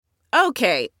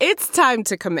Okay, it's time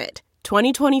to commit.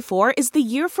 2024 is the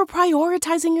year for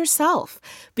prioritizing yourself.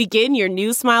 Begin your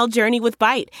new smile journey with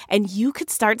Byte, and you could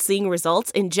start seeing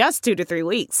results in just 2 to 3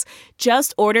 weeks.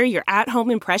 Just order your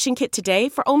at-home impression kit today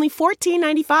for only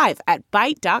 $14.95 at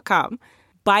Byte.com.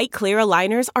 Byte Clear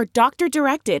aligners are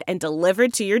doctor-directed and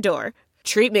delivered to your door.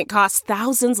 Treatment costs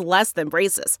thousands less than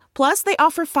braces. Plus, they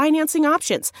offer financing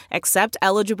options, accept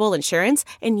eligible insurance,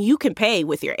 and you can pay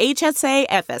with your HSA,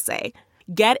 FSA.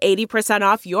 Get 80%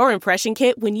 off your impression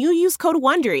kit when you use code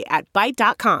WONDERY at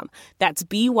Byte.com. That's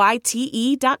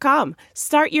BYTE.com.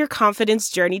 Start your confidence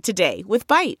journey today with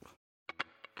Byte.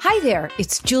 Hi there,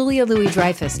 it's Julia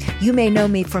Louis-Dreyfus. You may know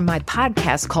me from my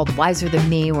podcast called Wiser Than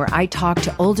Me, where I talk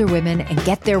to older women and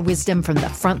get their wisdom from the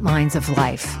front lines of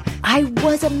life. I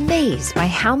was amazed by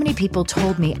how many people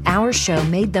told me our show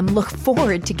made them look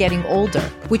forward to getting older,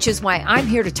 which is why I'm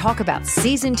here to talk about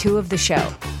season 2 of the show.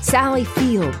 Sally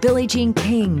Field, Billie Jean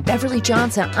King, Beverly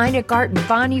Johnson, Ina Garten,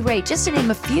 Bonnie Raitt, just to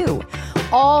name a few.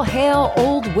 All hail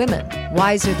old women.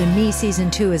 Wiser Than Me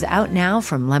season 2 is out now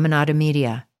from Lemonada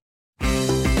Media.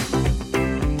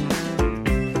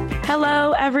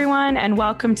 Hello, everyone, and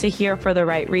welcome to Here for the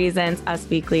Right Reasons, Us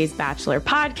Weekly's Bachelor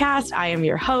podcast. I am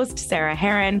your host, Sarah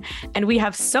Heron, and we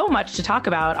have so much to talk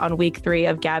about on week 3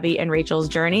 of Gabby and Rachel's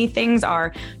journey. Things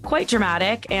are quite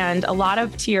dramatic and a lot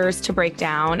of tears to break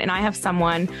down, and I have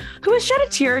someone who has shed a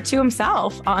tear or two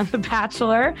himself on The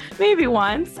Bachelor, maybe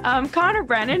once. Connor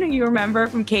Brennan, who you remember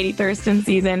from Katie Thurston's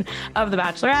season of The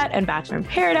Bachelorette and Bachelor in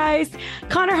Paradise.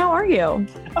 Connor, how are you?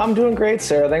 I'm doing great,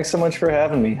 Sarah. Thanks so much for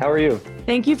having me. How are you?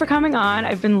 Thank you for coming on.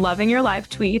 I've been loving your live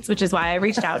tweets, which is why I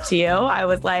reached out to you. I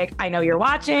was like, I know you're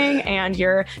watching and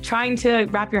you're trying to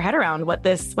wrap your head around what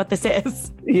this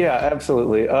is. Yeah,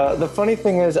 absolutely. The funny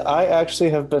thing is, I actually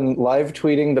have been live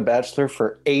tweeting The Bachelor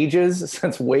for ages,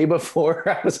 since way before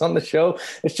I was on the show.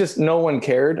 It's just no one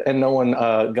cared and no one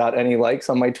got any likes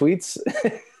on my tweets.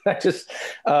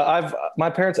 My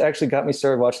parents actually got me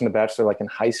started watching The Bachelor like in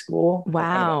high school.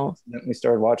 Wow. We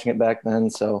started watching it back then.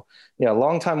 So yeah,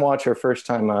 long time watcher, first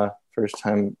time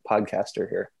podcaster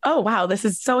here. Oh, wow. This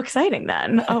is so exciting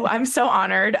then. Oh, I'm so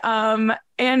honored.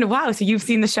 And wow. So you've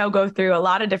seen the show go through a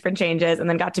lot of different changes and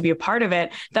then got to be a part of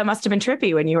it. That must've been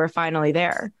trippy when you were finally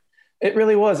there. It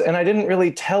really was. And I didn't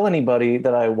really tell anybody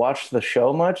that I watched the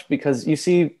show much, because you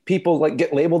see people like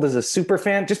get labeled as a super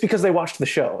fan just because they watched the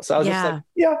show. So I was just like,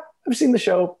 yeah, I've seen the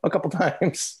show a couple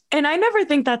times. And I never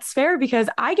think that's fair, because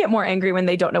I get more angry when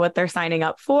they don't know what they're signing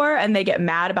up for and they get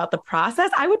mad about the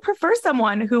process. I would prefer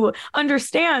someone who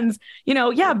understands,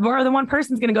 more than one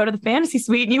person's going to go to the fantasy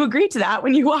suite. And you agreed to that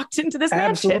when you walked into this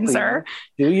mansion, sir.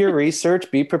 Do your research,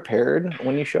 be prepared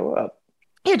when you show up.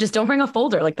 Yeah, just don't bring a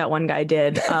folder like that one guy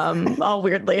did, all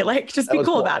weirdly. Like, just be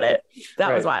cool about it.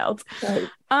 That was wild. Right.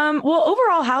 Well,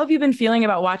 overall, how have you been feeling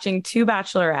about watching 2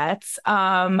 Bachelorettes?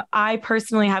 I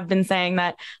personally have been saying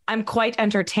that I'm quite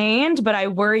entertained, but I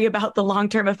worry about the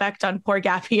long-term effect on poor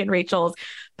Gabby and Rachel's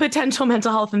potential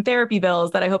mental health and therapy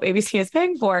bills that I hope ABC is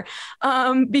paying for,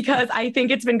 because I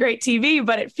think it's been great TV,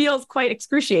 but it feels quite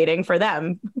excruciating for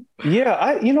them.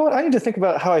 Yeah, you know what? I need to think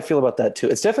about how I feel about that too.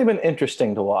 It's definitely been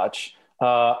interesting to watch.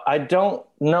 I don't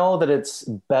know that it's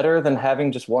better than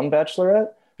having just one Bachelorette.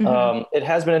 Mm-hmm. It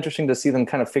has been interesting to see them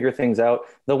kind of figure things out.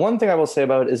 The one thing I will say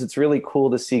about it is it's really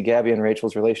cool to see Gabby and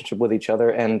Rachel's relationship with each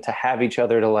other and to have each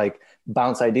other to like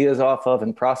bounce ideas off of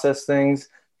and process things.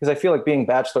 Because I feel like being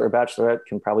Bachelor or Bachelorette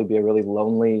can probably be a really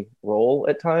lonely role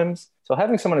at times. So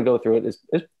having someone to go through it is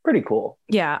pretty cool.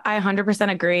 Yeah, I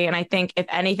 100% agree. And I think if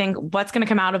anything, what's going to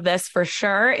come out of this for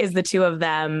sure is the two of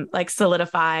them like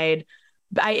solidified.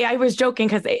 I was joking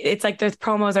because it's like those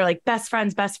promos are like best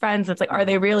friends. It's like, are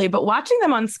they really? But watching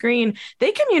them on screen,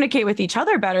 they communicate with each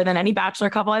other better than any Bachelor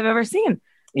couple I've ever seen.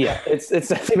 Yeah, it's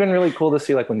definitely been really cool to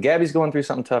see, like when Gabby's going through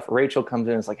something tough, Rachel comes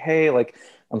in and is like, hey, like,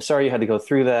 I'm sorry you had to go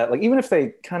through that. Like, even if they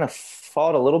kind of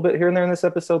fought a little bit here and there in this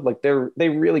episode, like they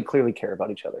really clearly care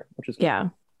about each other, which is cool. Yeah.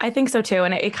 I think so too.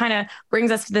 And it kind of brings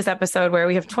us to this episode where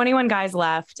we have 21 guys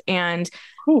left and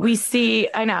we see,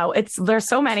 I know there's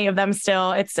so many of them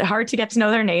still. It's hard to get to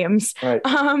know their names. Right.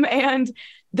 And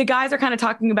the guys are kind of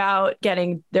talking about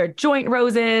getting their joint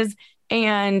roses.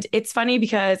 And it's funny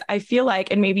because I feel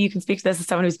like, and maybe you can speak to this as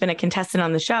someone who's been a contestant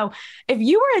on the show, if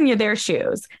you were in their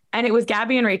shoes and it was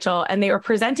Gabby and Rachel and they were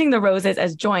presenting the roses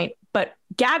as joint, but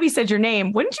Gabby said your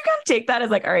name, wouldn't you kind of take that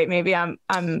as like, all right, maybe I'm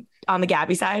on the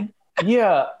Gabby side?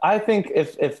 Yeah, I think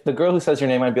if the girl who says your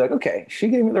name, I'd be like, okay, she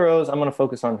gave me the rose, I'm going to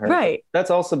focus on her. Right. That's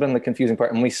also been the confusing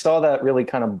part. And we saw that really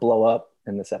kind of blow up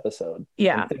in this episode.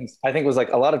 Yeah. I think it was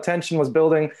like a lot of tension was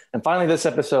building, and finally this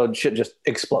episode shit just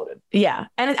exploded. Yeah.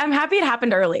 And I'm happy it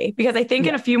happened early, because I think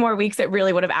in a few more weeks, it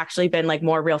really would have actually been like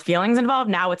more real feelings involved.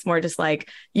 Now it's more just like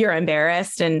you're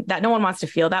embarrassed, and that no one wants to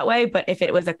feel that way. But if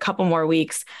it was a couple more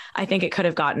weeks, I think it could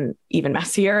have gotten even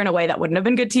messier in a way that wouldn't have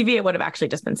been good TV. It would have actually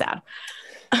just been sad.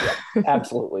 Yeah,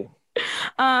 absolutely.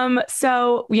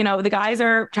 So, the guys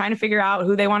are trying to figure out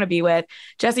who they want to be with.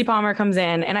 Jesse Palmer comes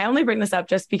in, and I only bring this up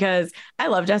just because I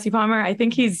love Jesse Palmer. I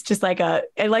think he's just I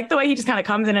like the way he just kind of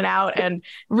comes in and out and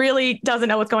really doesn't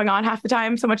know what's going on half the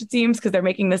time. So much it seems, because they're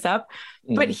making this up.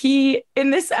 But he,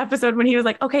 in this episode, when he was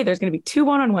like, okay, there's going to be 2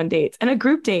 one-on-one dates and a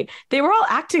group date, they were all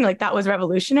acting like that was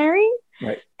revolutionary.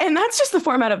 Right. And that's just the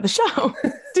format of the show.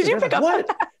 Did you pick up on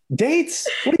that? Dates?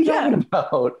 What are you talking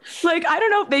about? Like, I don't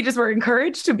know if they just were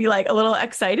encouraged to be like a little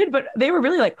excited, but they were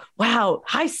really like, wow,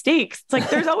 high stakes. It's like,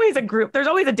 there's always a group, there's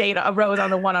always a date arose on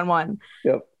the one-on-one.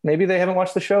 Yep. Maybe they haven't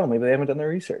watched the show. Maybe they haven't done their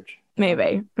research.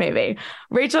 Maybe.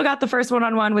 Rachel got the first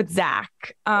one-on-one with Zach.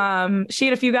 She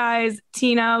had a few guys,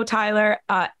 Tino, Tyler,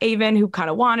 Avon, who kind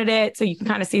of wanted it. So you can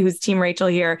kind of see who's team Rachel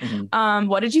here.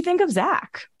 What did you think of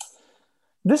Zach?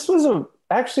 This was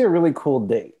actually a really cool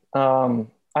date.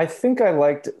 I think I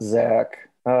liked Zach,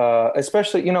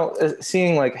 especially,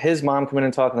 seeing like his mom come in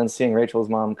and talk, and then seeing Rachel's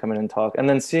mom come in and talk, and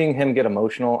then seeing him get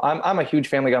emotional. I'm a huge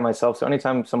family guy myself, so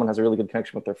anytime someone has a really good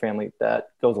connection with their family,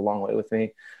 that goes a long way with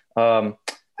me. I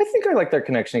think I like their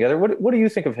connection together. What do you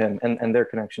think of him and their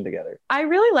connection together? I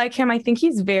really like him. I think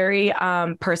he's very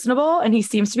personable, and he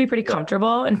seems to be pretty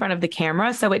comfortable in front of the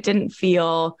camera, so it didn't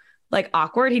feel like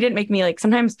awkward. He didn't make me like,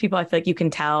 sometimes people I feel like you can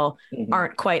tell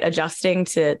aren't quite adjusting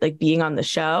to like being on the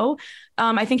show.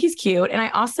 I think he's cute. And I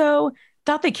also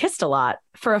thought they kissed a lot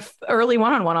for a early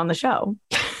one-on-one on the show.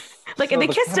 Like, so they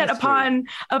kissed it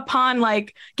upon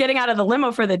like getting out of the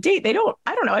limo for the date. I don't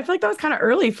know. I feel like that was kind of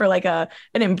early for like an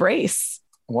embrace.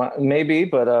 Well, maybe,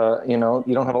 but you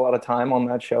don't have a lot of time on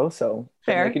that show, so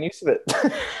fair, making use of it.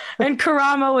 And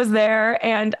Karamo was there,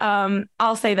 and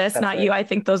I'll say this, that's not right. You. I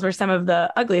think those were some of the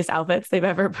ugliest outfits they've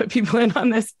ever put people in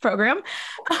on this program,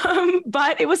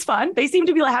 but it was fun. They seem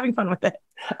to be like, having fun with it.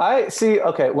 I see.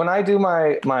 Okay, when I do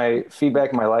my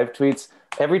feedback, my live tweets,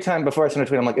 every time before I send a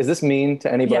tweet, I'm like, is this mean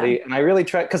to anybody? Yeah. And I really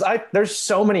try, because there's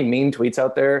so many mean tweets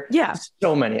out there. Yeah.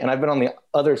 So many. And I've been on the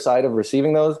other side of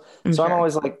receiving those. Mm-hmm. So I'm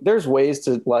always like, there's ways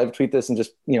to live tweet this and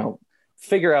just,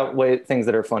 figure out things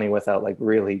that are funny without like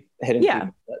really hitting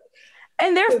people.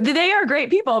 And they are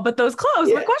great people, but those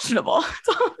clothes were questionable.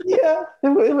 Yeah.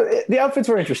 The outfits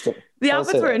were interesting. The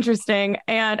outfits were interesting.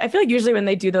 And I feel like usually when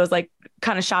they do those like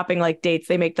kind of shopping like dates,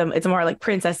 they make them, it's more like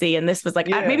princessy. And this was like,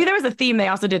 maybe there was a theme they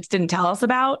also didn't tell us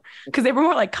about, because they were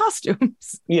more like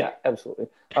costumes. Yeah, absolutely.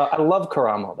 I love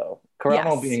Karamo though.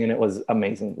 Karamo being in it was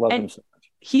amazing. Love him so much.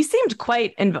 He seemed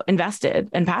quite invested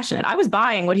and passionate. I was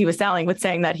buying what he was selling with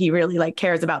saying that he really like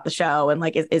cares about the show and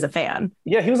like is a fan.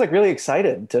 Yeah, he was like really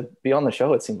excited to be on the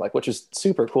show, it seemed like, which is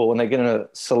super cool when they get in a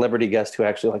celebrity guest who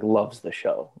actually like loves the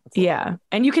show. Yeah.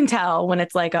 And you can tell when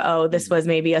it's like, this was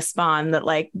maybe a spawn that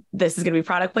like this is going to be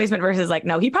product placement versus like,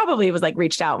 no, he probably was like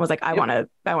reached out and was like, I want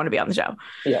to be on the show.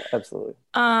 Yeah, absolutely.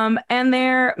 And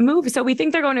their movie. So we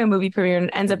think they're going to a movie premiere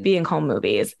and ends up being home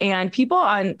movies. And people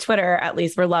on Twitter, at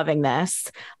least, were loving this.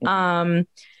 And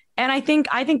I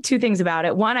think 2 things about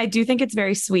it. One, I do think it's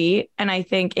very sweet, and I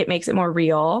think it makes it more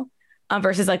real.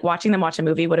 Versus like watching them watch a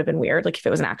movie would have been weird. Like if it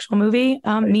was an actual movie,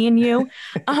 me and you,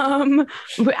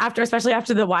 especially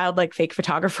after the wild, like fake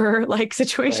photographer, like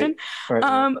situation. Right.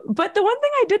 But the one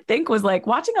thing I did think was like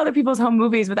watching other people's home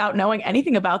movies without knowing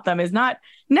anything about them is not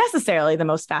necessarily the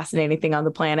most fascinating thing on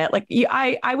the planet. Like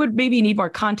I would maybe need more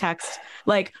context.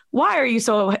 Like, why are you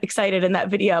so excited in that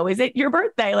video? Is it your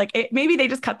birthday? Like maybe they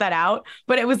just cut that out,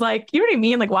 but it was like, you know what I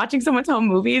mean? Like watching someone's home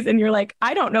movies and you're like,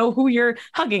 I don't know who you're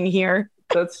hugging here.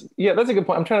 That's a good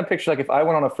point. I'm trying to picture like if I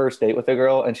went on a first date with a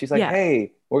girl and she's like,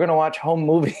 hey, we're going to watch home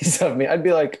movies of me. I'd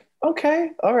be like,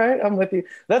 okay, all right, I'm with you.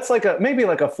 That's like maybe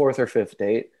like a 4th or 5th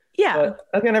date. Yeah. But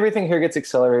again, everything here gets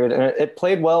accelerated and it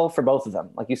played well for both of them.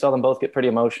 Like you saw them both get pretty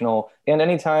emotional. And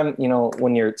anytime,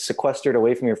 when you're sequestered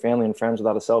away from your family and friends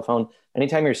without a cell phone,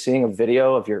 anytime you're seeing a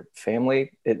video of your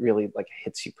family, it really like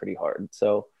hits you pretty hard.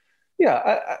 So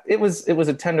yeah, it was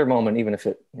a tender moment, even if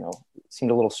it, seemed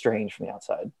a little strange from the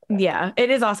outside. Yeah, it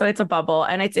is also, it's a bubble.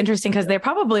 And it's interesting because they're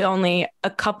probably only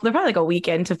they're probably like a week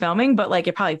into filming, but like,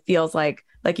 it probably feels like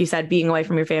you said, being away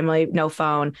from your family, no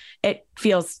phone, it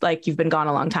feels like you've been gone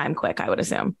a long time quick, I would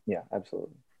assume. Yeah,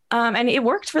 absolutely. And it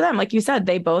worked for them. Like you said,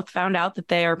 they both found out that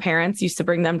their parents used to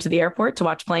bring them to the airport to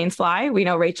watch planes fly. We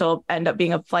know Rachel ended up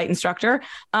being a flight instructor.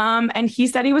 And he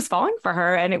said he was falling for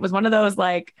her. And it was one of those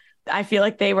like, I feel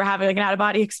like they were having like an out of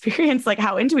body experience, like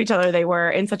how into each other they were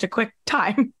in such a quick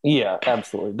time. Yeah,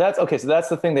 absolutely. That's okay. So that's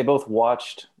the thing. They both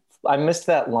watched. I missed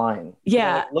that line.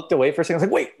 Yeah. I like, looked away for a second. I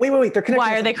was like, wait. They're connected.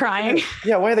 Why are they crying?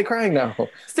 Yeah. Why are they crying now?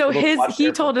 So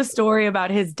he told a story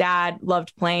about his dad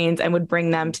loved planes and would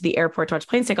bring them to the airport to watch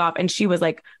planes take off. And she was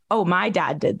like, oh, my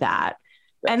dad did that.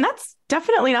 Yeah. And that's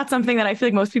definitely not something that I feel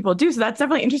like most people do. So that's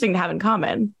definitely interesting to have in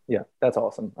common. Yeah, that's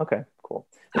awesome. Okay, cool.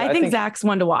 Yeah, I think Zach's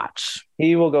one to watch.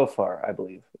 He will go far, I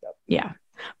believe. Yep. Yeah.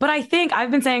 But I think I've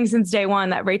been saying since day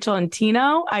one that Rachel and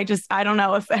Tino, I don't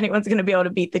know if anyone's going to be able to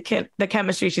beat the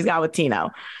chemistry she's got with Tino.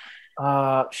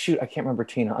 Shoot, I can't remember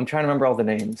Tino. I'm trying to remember all the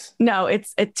names. No,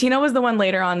 Tino was the one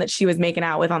later on that she was making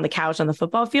out with on the couch on the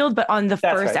football field. But on the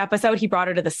first episode, he brought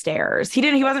her to the stairs.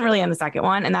 He wasn't really in the second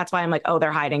one. And that's why I'm like, oh,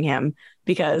 they're hiding him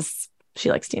because she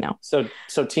likes Tino. So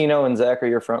Tino and Zach are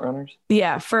your front runners?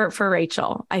 Yeah, for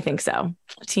Rachel, I think so.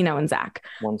 Tino and Zach.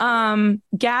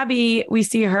 Gabby, we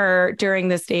see her during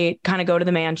this date kind of go to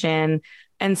the mansion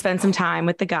and spend some time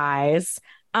with the guys.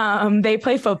 They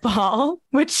play football,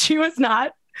 which she was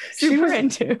not super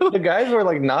into. The guys were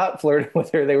like not flirting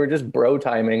with her. They were just bro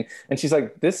timing. And she's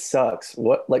like, this sucks.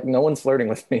 What? Like, no one's flirting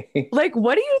with me. Like,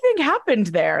 what do you think happened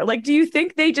there? Like, do you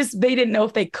think they didn't know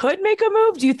if they could make a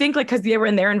move? Do you think like, cause they were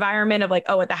in their environment of like,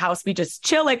 oh, at the house, we just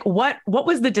chill. Like what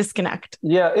was the disconnect?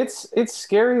 Yeah. It's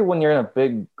scary when you're in a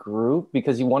big group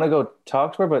because you want to go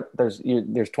talk to her, but there's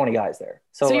 20 guys there.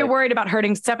 So you're worried about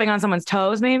stepping on someone's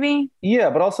toes, maybe? Yeah,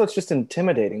 but also it's just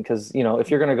intimidating because, if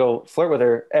you're going to go flirt with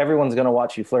her, everyone's going to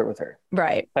watch you flirt with her.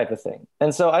 Right. Type of thing.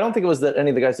 And so I don't think it was that any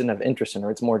of the guys didn't have interest in her.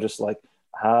 It's more just like,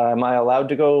 am I allowed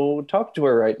to go talk to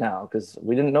her right now? Because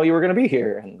we didn't know you were going to be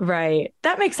here. Right.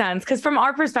 That makes sense. Because from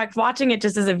our perspective, watching it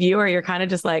just as a viewer, you're kind of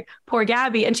just like, poor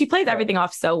Gabby. And she plays everything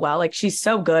off so well. Like she's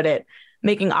so good at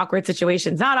making awkward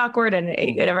situations not awkward and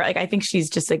whatever. Like I think she's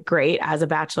just like great as a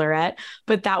bachelorette,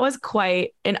 but that was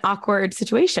quite an awkward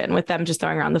situation with them just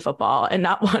throwing around the football and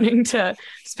not wanting to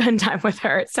spend time with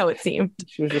her. So it seemed.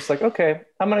 She was just like, okay,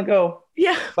 I'm going to go.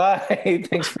 Yeah. Bye.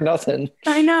 Thanks for nothing.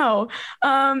 I know.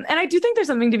 And I do think there's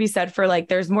something to be said for like,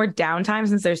 there's more downtime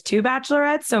since there's two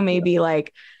bachelorettes. So maybe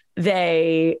like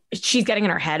she's getting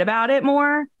in her head about it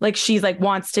more. Like she's like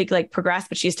wants to like progress,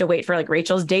 but she has to wait for like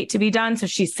Rachel's date to be done. So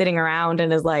she's sitting around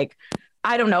and is like,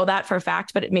 I don't know that for a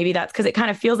fact, but maybe that's because it kind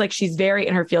of feels like she's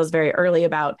feels very early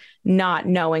about not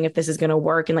knowing if this is going to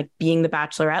work and like being the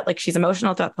bachelorette. Like she's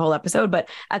emotional throughout the whole episode, but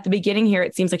at the beginning here,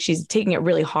 it seems like she's taking it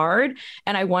really hard.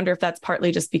 And I wonder if that's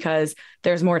partly just because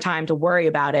there's more time to worry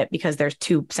about it because there's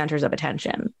two centers of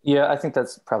attention. Yeah, I think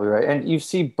that's probably right. And you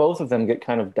see both of them get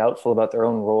kind of doubtful about their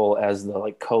own role as the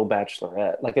like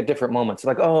co-bachelorette, like at different moments,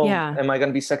 like, oh, yeah. Am I going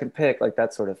to be second pick? Like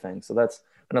that sort of thing. So that's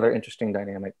another interesting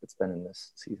dynamic that's been in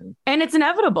this season. And it's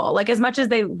inevitable. Like as much as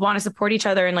they want to support each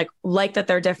other and like that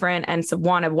they're different and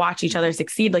want to watch each other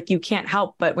succeed, like you can't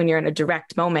help but when you're in a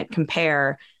direct moment,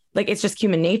 compare, like it's just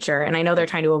human nature. And I know they're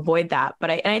trying to avoid that, but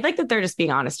I like that they're just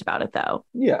being honest about it though.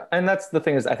 Yeah. And that's the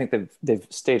thing is I think they've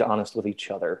stayed honest with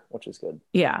each other, which is good.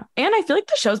 Yeah. And I feel like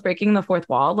the show's breaking the fourth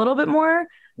wall a little bit more.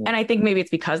 Yeah. And I think maybe it's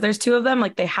because there's two of them,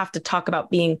 like they have to talk about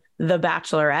being the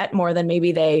bachelorette more than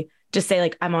maybe they just say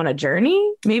like, I'm on a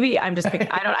journey. Maybe I'm just,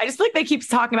 I just feel like they keep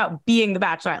talking about being the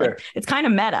bachelorette. Sure. Like it's kind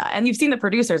of meta and you've seen the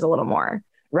producers a little more.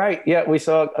 Right. Yeah. We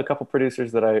saw a couple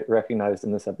producers that I recognized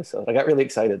in this episode. I got really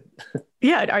excited.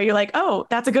 Yeah. Are you like, oh,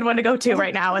 that's a good one to go to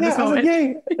right now in this moment?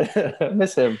 Like, yay.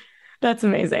 Miss him. That's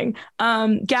amazing.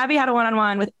 Gabby had a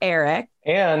one-on-one with Eric.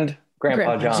 And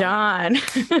Grandpa John.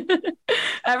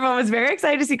 Everyone was very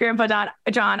excited to see Grandpa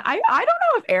John. I don't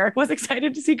know if Eric was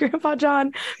excited to see Grandpa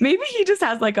John. Maybe he just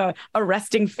has like a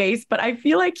resting face, but I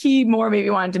feel like he more maybe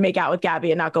wanted to make out with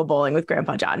Gabby and not go bowling with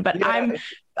Grandpa John. But yeah.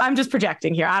 I'm just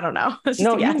projecting here. I don't know.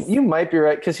 No, you might be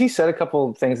right. Because he said a couple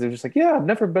of things. They're just like, yeah, I've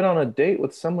never been on a date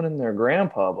with someone and their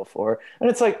grandpa before. And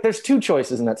it's like, there's two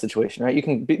choices in that situation, right? You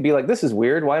can be like, this is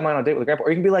weird. Why am I on a date with a grandpa?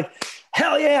 Or you can be like,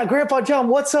 hell yeah, Grandpa John,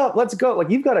 what's up? Let's go. Like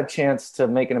you've got a chance to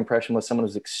make an impression with someone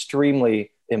who's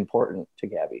extremely important to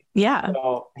Gabby. Yeah.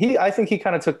 So I think he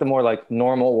kind of took the more like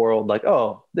normal world, like,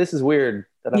 oh, this is weird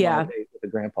that I'm on a date with a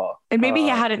grandpa. And maybe he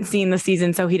hadn't seen the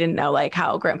season, so he didn't know like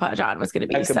how Grandpa John was going to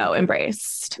be so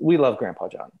embraced. We love Grandpa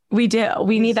John. We do.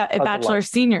 We need that Bachelor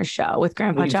Senior show with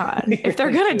Grandpa John. If they're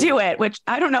going to do it, which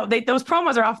I don't know, those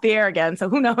promos are off the air again. So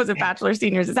who knows if Bachelor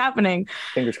Seniors is happening.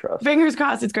 Fingers crossed. Fingers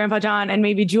crossed it's Grandpa John and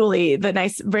maybe Julie, the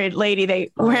nice lady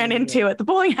they ran into at the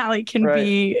bowling alley can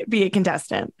be a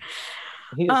contestant.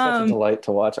 He is such a delight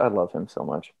to watch. I love him so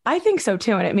much. I think so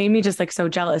too. And it made me just like so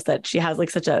jealous that she has like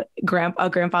such a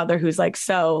grandfather who's like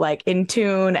so like in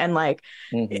tune and like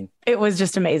it was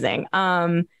just amazing.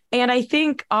 And I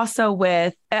think also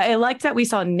I liked that we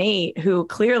saw Nate, who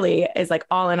clearly is like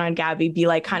all in on Gabby, be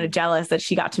like kind of jealous that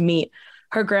she got to meet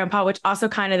her grandpa, which also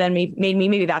kind of then made me,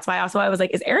 maybe that's why also I was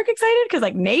like, is Eric excited? Because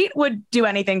like Nate would do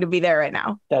anything to be there right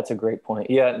now. That's a great point.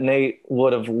 Yeah, Nate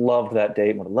would have loved that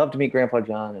date, would have loved to meet Grandpa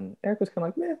John, and Eric was kind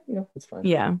of like, it's fine.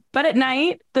 Yeah. But at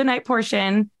night, the night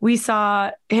portion, we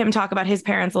saw him talk about his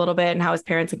parents a little bit and how his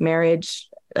parents' like marriage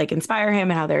like inspire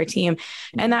him and how they're a team.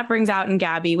 And that brings out in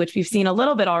Gabby, which we've seen a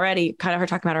little bit already, kind of her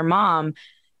talking about her mom.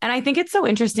 And I think it's so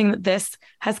interesting that this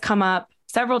has come up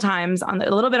several times a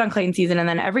little bit on Clayton season. And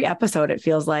then every episode, it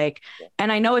feels like,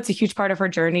 and I know it's a huge part of her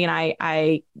journey. And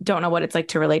I don't know what it's like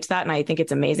to relate to that. And I think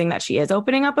it's amazing that she is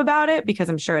opening up about it because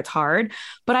I'm sure it's hard,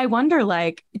 but I wonder,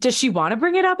 like, does she want to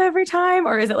bring it up every time?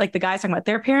 Or is it like the guys talking about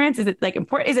their parents? Is it like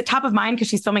important? Is it top of mind because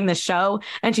she's filming this show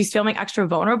and she's filming extra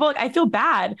vulnerable? Like, I feel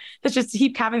bad that just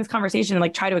keep having this conversation and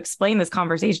like try to explain this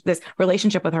conversation, this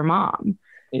relationship with her mom.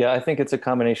 Yeah, I think it's a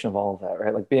combination of all of that,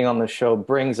 right? Like being on the show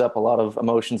brings up a lot of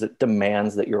emotions. It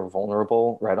demands that you're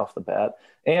vulnerable right off the bat.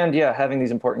 And yeah, having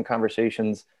these important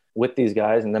conversations with these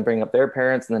guys and then bring up their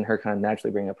parents and then her kind of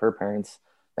naturally bring up her parents.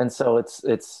 And so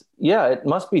it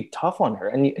must be tough on her.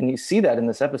 And you see that in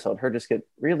this episode, her just get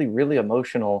really, really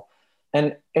emotional.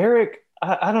 And Eric,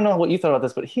 I don't know what you thought about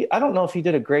this, but I don't know if he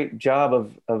did a great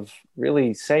job of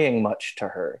really saying much to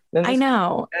her. I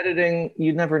know. Editing,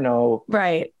 you never know.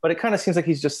 Right. But it kind of seems like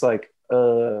he's just like,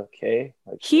 okay.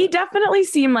 Like, he definitely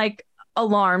seemed like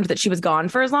alarmed that she was gone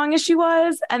for as long as she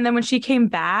was. And then when she came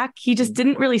back, he just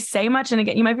didn't really say much. And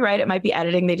again, you might be right. It might be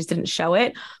editing. They just didn't show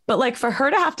it. But like for her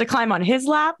to have to climb on his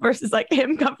lap versus like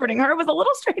him comforting her was a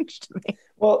little strange to me.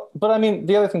 Well, but I mean,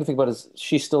 the other thing to think about is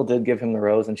she still did give him the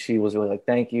rose and she was really like,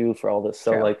 thank you for all this.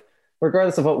 So True. like,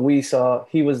 regardless of what we saw,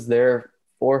 he was there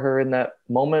for her in that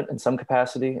moment in some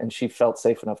capacity. And she felt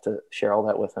safe enough to share all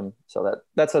that with him. So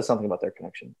that says something about their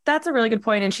connection. That's a really good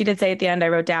point. And she did say at the end, I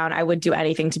wrote down, I would do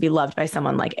anything to be loved by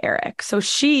someone like Eric. So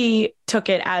she took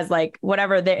it as like,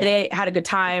 whatever, they had a good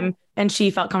time and she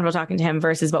felt comfortable talking to him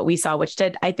versus what we saw, which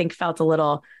I think felt a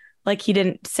little like he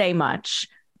didn't say much.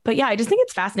 But yeah, I just think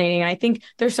it's fascinating. And I think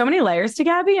there's so many layers to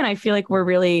Gabby. And I feel like we're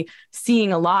really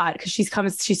seeing a lot because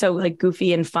she's so like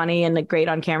goofy and funny and like great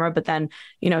on camera. But then,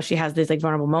 she has these like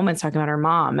vulnerable moments talking about her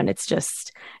mom. And it's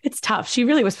tough. She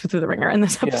really was put through the ringer in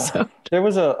this episode. Yeah. There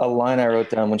was a line I wrote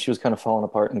down when she was kind of falling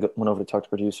apart and went over to talk to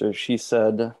producers. She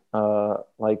said, am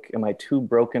I too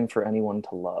broken for anyone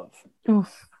to love?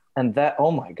 Oof. And that,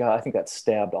 oh my God, I think that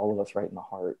stabbed all of us right in the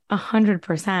heart.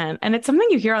 100%. And it's something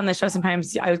you hear on this show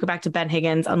sometimes. I would go back to Ben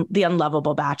Higgins, the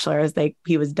unlovable bachelor, as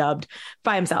he was dubbed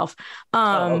by himself.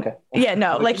 Okay. Yeah,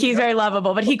 no, like he's very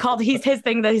lovable, but his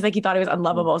thing that he's like, he thought he was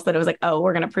unlovable. So that it was like, oh,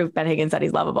 we're going to prove Ben Higgins that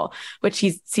he's lovable, which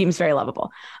he seems very lovable.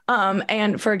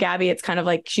 And for Gabby, it's kind of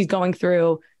like she's going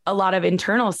through a lot of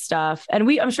internal stuff. And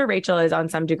I'm sure Rachel is on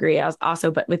some degree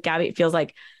also, but with Gabby, it feels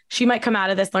like she might come out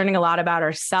of this learning a lot about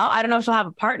herself. I don't know if she'll have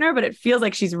a partner, but it feels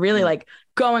like she's really like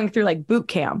going through like boot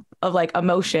camp of like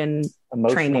emotional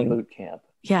training. Boot camp.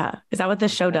 Yeah. Is that what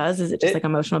this show does? Is it just like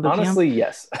emotional boot camp? Honestly,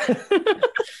 yes.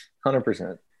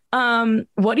 100%.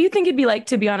 What do you think it'd be like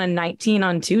to be on a 19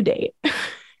 on 2 date?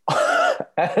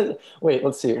 Wait,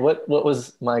 let's see. What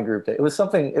was my group date? It was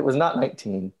not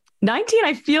 19. 19,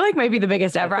 I feel like might be the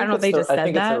biggest ever. I don't know if they just said that. I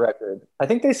think it's a record. I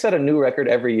think they set a new record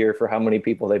every year for how many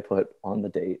people they put on the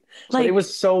date. Like, but it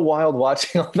was so wild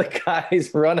watching all the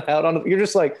guys run out you're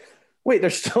just like, wait,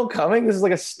 they're still coming? This is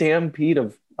like a stampede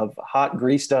of hot,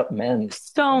 greased up men.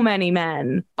 So many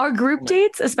men. Are group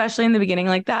dates, especially in the beginning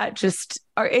like that, is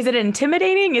it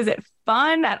intimidating? Is it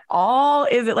fun at all?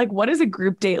 Is it like, what is a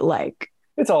group date like?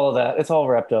 It's all of that. It's all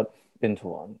wrapped up into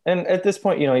one. And at this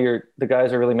point, the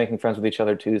guys are really making friends with each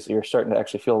other too. So you're starting to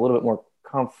actually feel a little bit more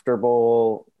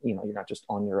comfortable. You're not just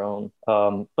on your own.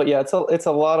 But yeah, it's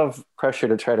a lot of pressure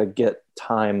to try to get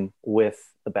time with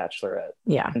the Bachelorette.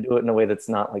 Yeah. And do it in a way that's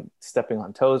not like stepping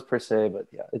on toes per se, but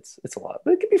yeah, it's a lot,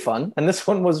 but it could be fun. And this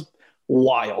one was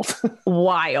wild.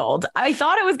 Wild. I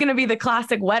thought it was going to be the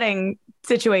classic wedding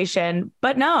situation,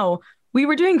 but no. We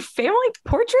were doing family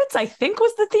portraits, I think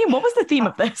was the theme. What was the theme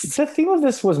of this? The theme of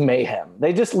this was mayhem.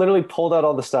 They just literally pulled out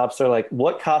all the stops. They're like,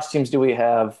 what costumes do we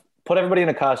have? Put everybody in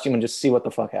a costume and just see what the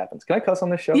fuck happens. Can I cuss on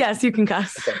this show? Yes, you can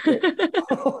cuss. Okay,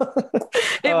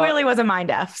 it really was a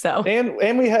mind F. So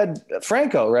and we had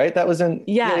Franco, right? That was in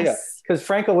yes. Because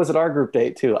Franco was at our group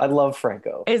date too. I love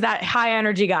Franco. Is that high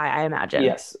energy guy, I imagine?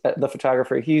 Yes, the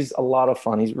photographer. He's a lot of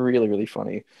fun. He's really, really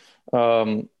funny.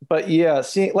 But yeah,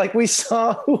 like we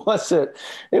saw, who was it?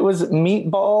 It was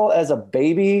Meatball as a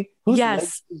baby.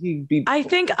 Yes. I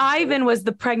think Ivan was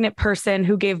the pregnant person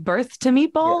who gave birth to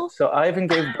Meatball. Yeah, so Ivan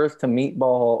gave birth to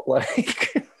Meatball.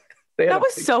 Like They had That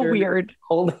was so weird.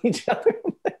 Holding each other.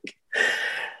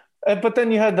 But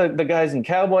then you had the guys in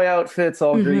cowboy outfits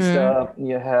all greased up.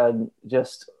 You had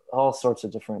just all sorts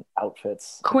of different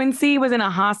outfits. Quincy was in a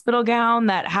hospital gown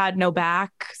that had no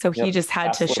back, so he just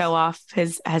had to show off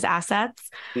his assets.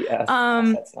 The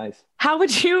assets, nice. How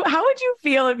would you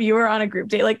feel if you were on a group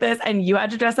date like this and you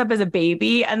had to dress up as a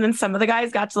baby, and then some of the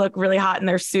guys got to look really hot in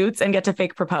their suits and get to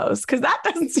fake propose? Because that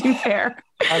doesn't seem fair.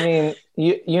 I mean,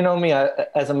 you know me,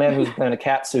 as a man who's been in a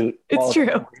cat suit. It's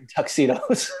true.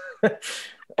 Tuxedos.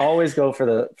 Always go for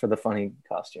the funny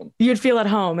costume. You'd feel at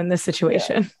home in this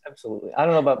situation. Yeah, absolutely. I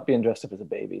don't know about being dressed up as a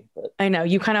baby, but I know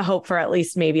you kind of hope for at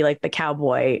least maybe like the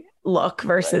cowboy look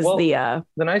versus the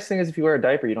nice thing is if you wear a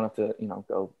diaper, you don't have to,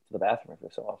 go to the bathroom every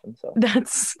so often. So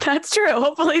that's true.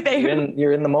 Hopefully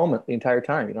you're in the moment the entire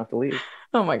time. You don't have to leave.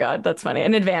 Oh my God, that's funny.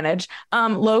 An advantage.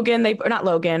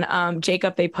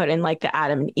 Jacob, they put in like the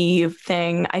Adam and Eve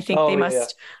thing. I think they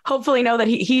must hopefully know that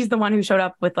he's the one who showed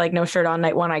up with like no shirt on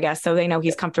night one, I guess. So they know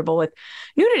he's comfortable with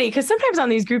nudity. Because sometimes on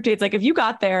these group dates, like if you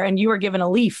got there and you were given a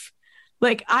leaf,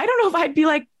 like, I don't know if I'd be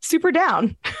like super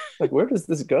down. Like, where does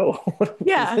this go?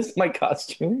 Yeah. Is this my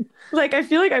costume? Like, I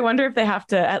feel like I wonder if they have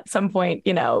to at some point,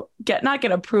 not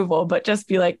get approval, but just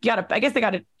be like, I guess they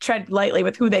got to tread lightly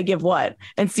with who they give what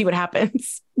and see what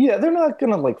happens. Yeah. They're not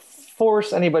going to like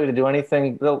force anybody to do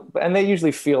anything. And they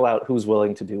usually feel out who's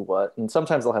willing to do what. And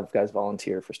sometimes they'll have guys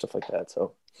volunteer for stuff like that.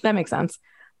 So that makes sense.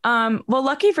 Well,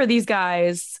 lucky for these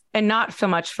guys, and not so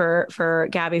much for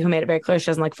Gabby, who made it very clear she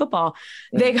doesn't like football.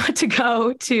 They got to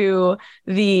go to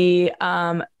the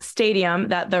stadium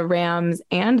that the Rams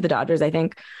and the Dodgers, I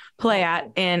think, play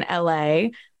at in LA.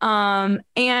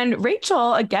 And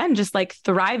Rachel, again, just like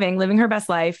thriving, living her best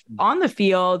life on the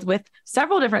field with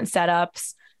several different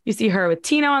setups. You see her with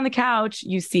Tino on the couch.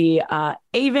 You see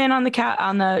Avon on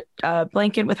the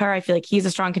blanket with her. I feel like he's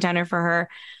a strong contender for her.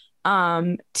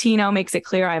 Tino makes it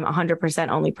clear, I'm 100%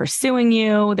 only pursuing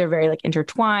you. They're very like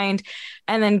intertwined.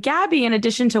 And then Gabby, in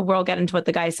addition to, we'll get into what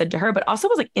the guy said to her, but also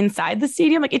was like inside the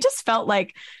stadium. Like, it just felt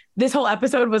like this whole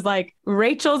episode was like,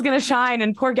 Rachel's going to shine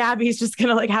and poor Gabby's just going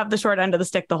to like have the short end of the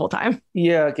stick the whole time.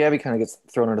 Yeah. Gabby kind of gets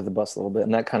thrown under the bus a little bit,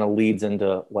 and that kind of leads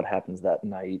into what happens that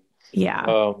night. Yeah.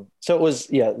 So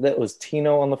that was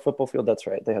Tino on the football field. That's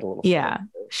right. They had a little. Yeah.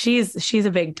 She's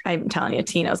a big, I'm telling you,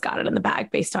 Tino's got it in the bag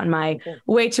based on my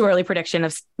way too early prediction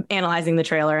of analyzing the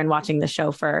trailer and watching the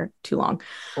show for too long.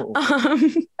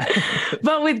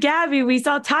 But with Gabby, we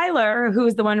saw Tyler,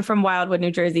 who's the one from Wildwood,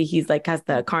 New Jersey. He's like, has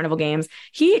the carnival games.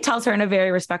 He tells her in a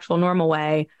very respectful, normal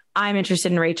way, I'm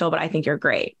interested in Rachel, but I think you're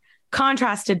great.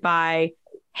 Contrasted by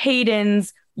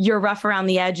Hayden's, you're rough around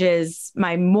the edges.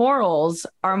 My morals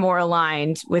are more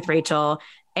aligned with Rachel.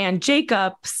 And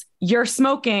Jacob's, you're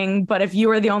smoking, but if you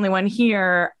were the only one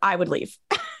here, I would leave.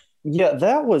 Yeah,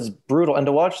 that was brutal. And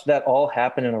to watch that all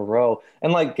happen in a row.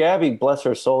 And like Gabby, bless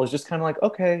her soul, is just kind of like,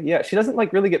 okay, yeah. She doesn't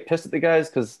like really get pissed at the guys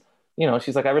because,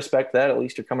 she's like, I respect that. At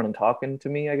least you're coming and talking to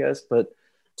me, I guess. But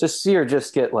to see her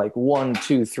just get like 1,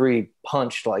 2, 3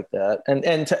 punched like that.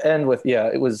 And to end with,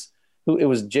 it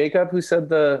was Jacob who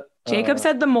said Jacob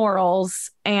said the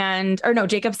morals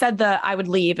Jacob said I would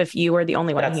leave if you were the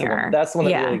only one here. That's the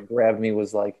one that really grabbed me,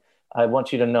 was like, I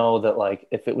want you to know that like,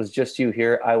 if it was just you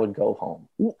here, I would go home.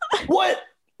 What?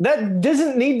 That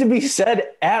doesn't need to be said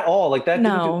at all. Like that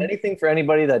didn't do anything for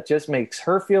anybody. That just makes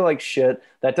her feel like shit.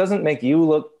 That doesn't make you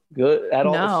look good at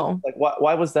all. No. Like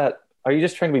why was that? Are you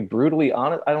just trying to be brutally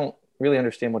honest? I don't really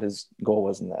understand what his goal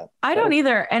was in that. I don't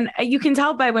either. And you can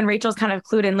tell by when Rachel's kind of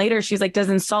clued in later, she's like, do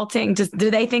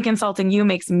they think insulting you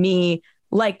makes me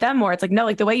like them more? It's like, no,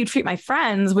 like the way you treat my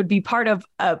friends would be part of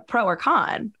a pro or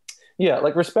con. Yeah.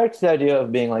 Like respect the idea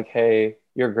of being like, hey,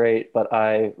 you're great, but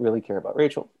I really care about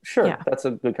Rachel. Sure. That's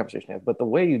a good conversation to have, but the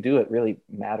way you do it really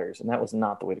matters. And that was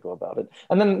not the way to go about it.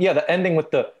 And then, the ending with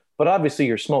but obviously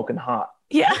you're smoking hot.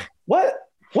 Yeah. What?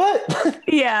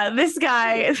 Yeah, this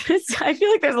guy, I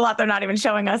feel like there's a lot they're not even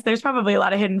showing us. There's probably a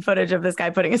lot of hidden footage of this guy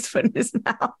putting his foot in his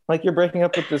mouth. Like, you're breaking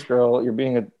up with this girl, you're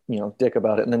being a dick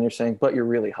about it, and then you're saying, but you're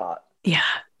really hot. Yeah.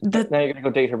 Now you're gonna go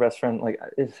date her best friend. Like,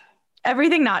 it's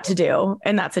everything not to do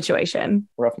in that situation.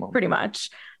 Rough moment. Pretty much.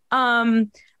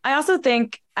 I also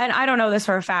think, and I don't know this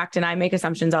for a fact, and I make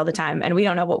assumptions all the time, and we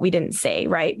don't know what we didn't say,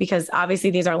 right? Because obviously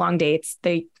these are long dates.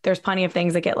 There's plenty of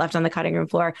things that get left on the cutting room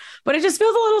floor, but it just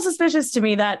feels a little suspicious to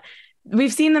me that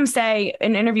we've seen them say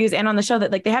in interviews and on the show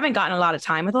that like they haven't gotten a lot of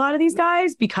time with a lot of these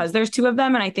guys because there's 2 of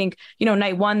them. And I think,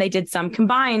 night 1, they did some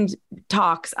combined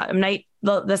talks. As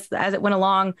it went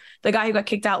along, the guy who got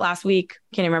kicked out last week,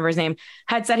 can't even remember his name,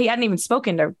 had said he hadn't even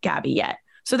spoken to Gabby yet.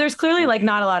 So there's clearly like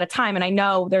not a lot of time. And I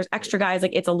know there's extra guys,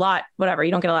 like it's a lot, whatever,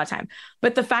 you don't get a lot of time.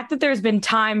 But the fact that there's been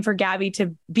time for Gabby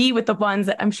to be with the ones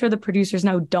that I'm sure the producers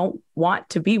know don't want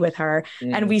to be with her.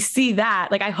 And we see that,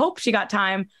 like, I hope she got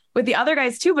time with the other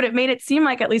guys too, but it made it seem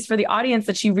like, at least for the audience,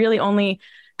 that she really only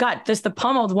got just the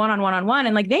pummeled one-on-one.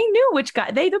 And like, they knew which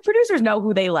guy, the producers know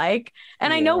who they like.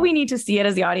 And I know we need to see it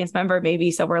as the audience member,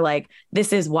 maybe. So we're like,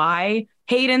 this is why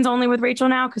Hayden's only with Rachel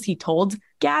now, because he told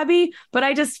Gabby. But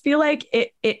I just feel like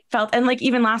it felt, and like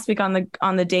even last week on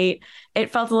the date, it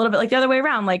felt a little bit like the other way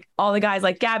around. Like all the guys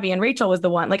like Gabby and Rachel was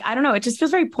the one. Like, I don't know. It just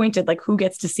feels very pointed, like who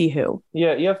gets to see who.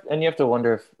 Yeah. You have to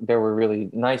wonder if there were really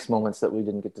nice moments that we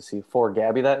didn't get to see for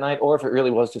Gabby that night, or if it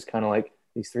really was just kind of like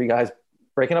these three guys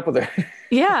breaking up with her.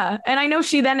 Yeah. And I know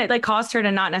it like caused her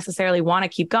to not necessarily want to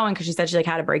keep going, because she said she like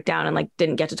had a breakdown and like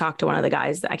didn't get to talk to one of the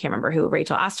guys that I can't remember who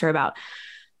Rachel asked her about.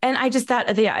 And I just thought,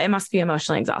 it must be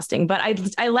emotionally exhausting. But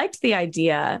I liked the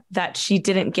idea that she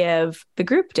didn't give the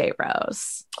group date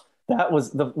rose. That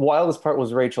was the wildest part,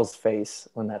 was Rachel's face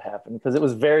when that happened, because it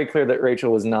was very clear that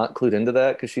Rachel was not clued into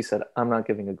that, because she said, I'm not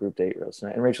giving a group date rose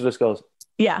tonight. And Rachel just goes,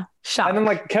 yeah, shocked. And then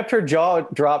like kept her jaw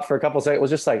dropped for a couple of seconds. It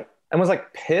was just like, and was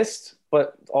like pissed,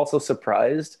 but also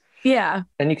surprised. Yeah.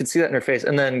 And you could see that in her face.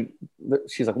 And then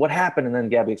she's like, what happened? And then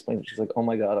Gabby explains it. She's like, oh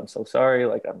my God, I'm so sorry.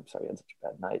 Like, I'm sorry I had such a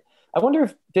bad night. I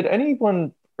wonder did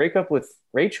anyone break up with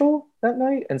Rachel that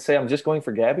night and say, I'm just going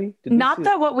for Gabby? Not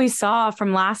that what we saw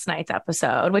from last night's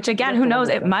episode, which again, who knows,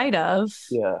 it might have.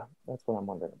 Yeah, that's what I'm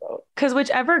wondering about. Because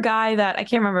whichever guy that, I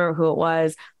can't remember who it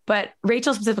was, but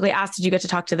Rachel specifically asked, did you get to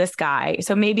talk to this guy?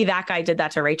 So maybe that guy did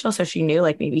that to Rachel. So she knew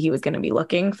like maybe he was going to be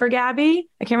looking for Gabby.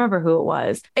 I can't remember who it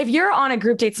was. If you're on a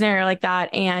group date scenario like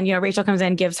that, and, you know, Rachel comes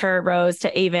in, gives her rose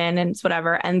to Avon and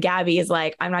whatever, and Gabby is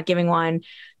like, I'm not giving one.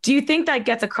 Do you think that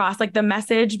gets across like the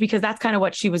message? Because that's kind of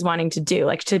what she was wanting to do,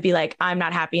 like to be like, I'm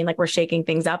not happy. And like, we're shaking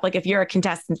things up. Like if you're a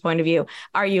contestant's point of view,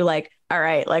 are you like, all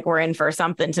right, like we're in for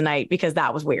something tonight, because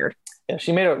that was weird. Yeah,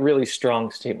 she made a really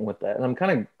strong statement with that. And I'm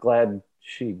kind of glad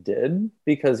she did,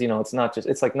 because, you know,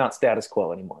 it's like not status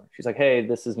quo anymore. She's like, hey,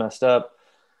 this is messed up.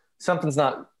 Something's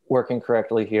not working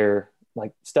correctly here.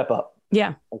 Like, step up.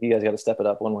 Yeah. Like, you guys got to step it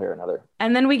up one way or another.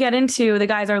 And then we get into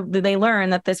they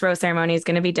learn that this rose ceremony is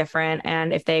going to be different.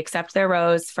 And if they accept their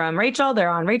rose from Rachel, they're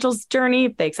on Rachel's journey.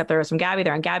 If they accept their rose from Gabby,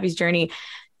 they're on Gabby's journey.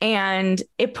 And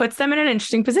it puts them in an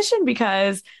interesting position,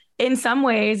 because in some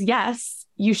ways, yes,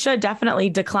 you should definitely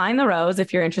decline the rose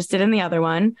if you're interested in the other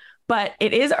one, but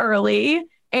it is early.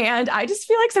 And I just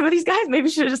feel like some of these guys maybe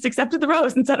should have just accepted the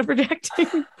rose instead of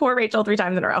rejecting poor Rachel 3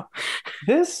 times in a row.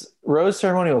 This rose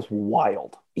ceremony was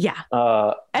wild. Yeah.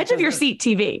 Edge of your seat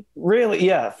TV. Really?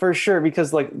 Yeah, for sure.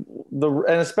 Because like and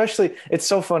especially it's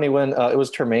so funny when it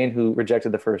was Tremaine who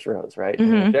rejected the first rose, right?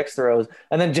 Mm-hmm. He rejects the rose.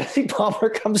 And then Jesse Palmer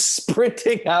comes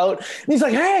sprinting out. And he's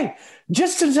like, hey,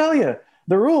 just to tell you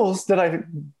the rules that I think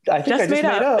I just made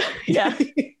up. Yeah.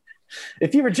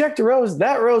 If you reject a rose,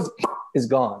 that rose is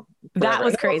gone. That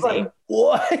was crazy. Like,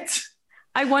 what?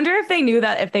 I wonder if they knew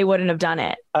that, if they wouldn't have done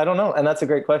it. I don't know. And that's a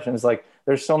great question. It's like,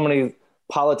 there's so many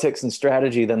politics and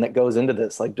strategy then that goes into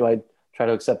this. Like, do I try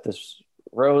to accept this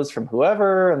rose from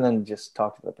whoever and then just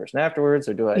talk to the person afterwards?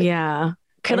 Or do I? Yeah.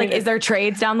 Is there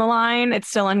trades down the line? It's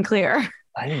still unclear.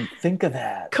 I didn't think of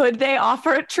that. Could they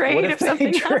offer a trade what if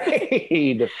something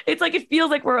trade? It's like, it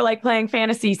feels like we're like playing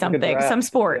fantasy something, some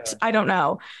sport. Yeah. I don't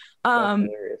know.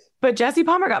 But Jesse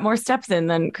Palmer got more steps in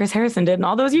than Chris Harrison did in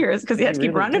all those years, because he had to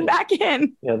keep running back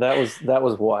in. Yeah, that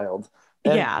was wild.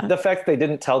 And yeah, the fact they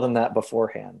didn't tell them that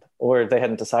beforehand, or they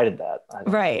hadn't decided that.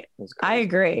 Right. I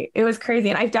agree. It was crazy.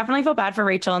 And I definitely felt bad for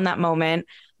Rachel in that moment.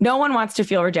 No one wants to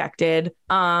feel rejected.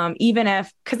 Even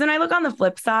if, because then I look on the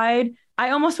flip side,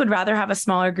 I almost would rather have a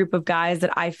smaller group of guys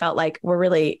that I felt like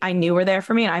I knew were there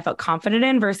for me and I felt confident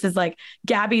in, versus like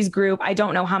Gabby's group. I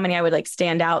don't know how many I would like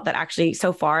stand out that actually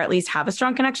so far at least have a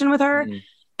strong connection with her. Mm-hmm.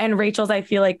 And Rachel's, I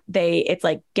feel like it's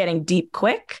like getting deep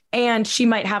quick, and she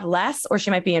might have less, or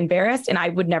she might be embarrassed. And I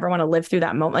would never want to live through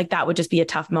that moment. Like, that would just be a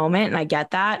tough moment. And I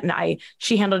get that. And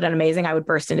she handled it amazing. I would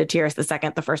burst into tears the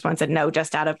second the first one said no,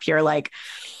 just out of pure, like,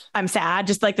 I'm sad,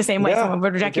 just like the same way someone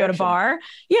would reject you at a bar.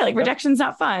 Yeah. Like rejection's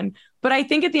not fun. But I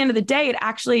think at the end of the day, it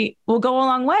actually will go a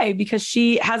long way, because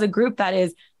she has a group that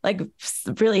is like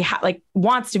really like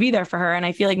wants to be there for her. And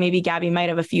I feel like maybe Gabby might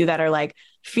have a few that are like,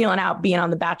 feeling out being on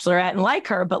The Bachelorette and like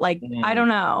her, but like, I don't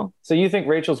know. So you think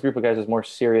Rachel's group of guys is more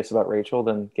serious about Rachel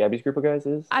than Gabby's group of guys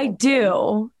is? I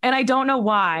do. And I don't know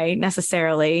why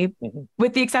necessarily,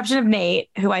 with the exception of Nate,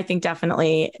 who I think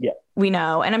definitely we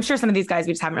know. And I'm sure some of these guys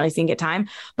we just haven't really seen get time.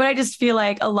 But I just feel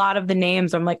like a lot of the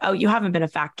names, I'm like, oh, you haven't been a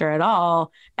factor at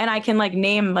all. And I can like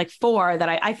name like 4 that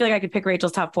I feel like I could pick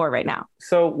Rachel's top 4 right now.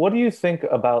 So what do you think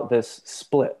about this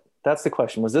split? That's the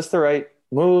question. Was this the right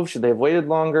move? Should they have waited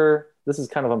longer? This is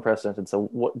kind of unprecedented. So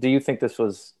what do you think this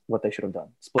was what they should have done?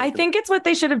 I think it's what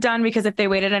they should have done, because if they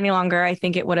waited any longer, I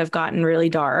think it would have gotten really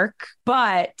dark.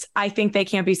 But I think they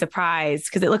can't be surprised,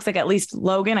 because it looks like at least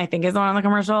Logan, I think, is the one on the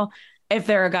commercial, if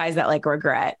there are guys that like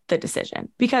regret the decision.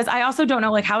 Because I also don't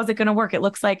know, like, how is it going to work? It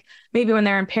looks like maybe when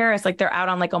they're in Paris, like they're out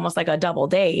on like almost like a double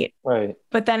date. Right.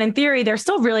 But then in theory, they're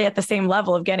still really at the same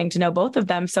level of getting to know both of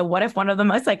them. So what if one of them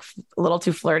is like a little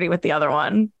too flirty with the other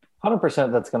one?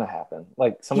 100% that's going to happen.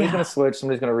 Like somebody's going to switch.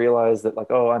 Somebody's going to realize that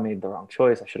like, oh, I made the wrong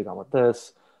choice. I should have gone with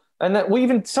this. And that we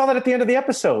even saw that at the end of the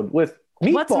episode with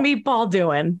Meatball. What's Meatball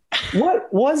doing?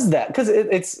 What was that? Because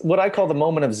it's what I call the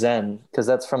moment of Zen, because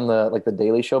that's from the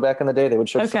Daily Show back in the day. They would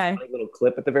show just a funny little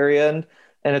clip at the very end.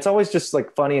 And it's always just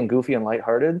like funny and goofy and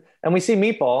lighthearted. And we see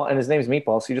Meatball and his name's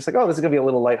Meatball. So you're just like, oh, this is going to be a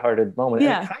little lighthearted moment.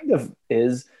 Yeah. And it kind of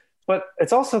is. But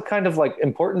it's also kind of like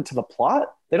important to the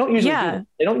plot. They don't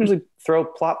usually throw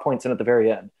plot points in at the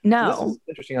very end. No. So this is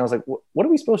interesting. I was like, what are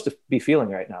we supposed to be feeling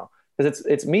right now? Because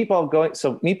it's Meatball going.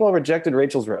 So Meatball rejected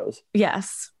Rachel's rose.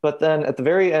 Yes. But then at the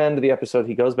very end of the episode,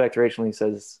 he goes back to Rachel and he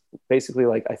says, basically,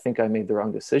 like, I think I made the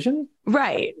wrong decision.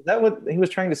 Right. Is that what he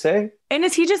was trying to say? And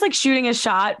is he just like shooting his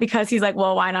shot because he's like,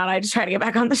 well, why not? I just try to get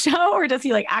back on the show. Or does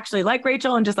he like actually like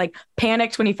Rachel and just like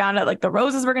panicked when he found out like the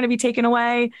roses were going to be taken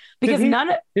away? Because none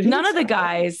of the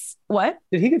guys, what?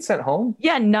 Did he get sent home?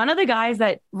 Yeah. None of the guys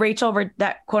that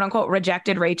that quote unquote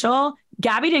rejected Rachel,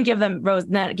 Gabby didn't give them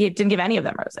didn't give any of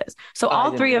them roses. So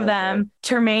all 3 of them,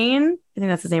 Tremaine, I think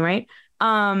that's his name, right?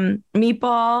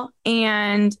 Meatball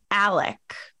and Alec,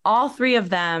 all 3 of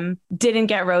them didn't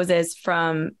get roses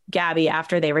from Gabby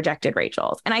after they rejected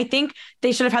Rachel's. And I think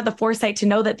they should have had the foresight to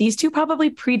know that these 2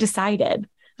 probably pre-decided.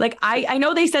 Like, I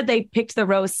know they said they picked the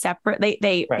rose separate.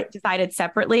 They decided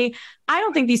separately. I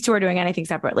don't think these 2 are doing anything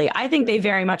separately. I think they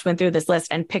very much went through this list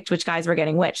and picked which guys were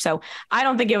getting which. So I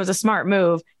don't think it was a smart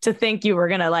move to think you were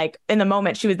going to like, in the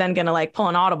moment, she was then going to like pull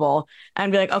an audible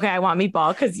and be like, okay, I want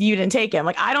Meatball because you didn't take him.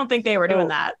 Like, I don't think they were doing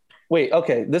that. Wait,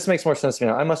 okay. This makes more sense to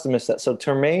me now. I must have missed that. So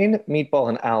Tremaine, Meatball,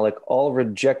 and Alec all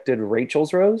rejected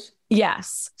Rachel's rose?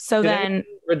 Yes. So then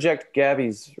reject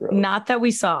Gabby's rose? Not that we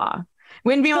saw.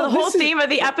 When the whole theme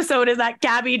of the episode is that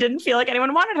Gabby didn't feel like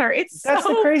anyone wanted her. That's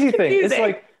the crazy confusing. thing. It's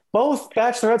like both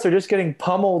bachelorettes are just getting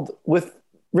pummeled with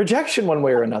rejection one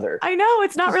way or another. I know,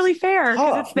 it's not really fair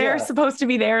because they're supposed to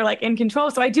be there like in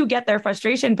control. So I do get their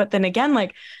frustration, but then again,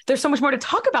 like there's so much more to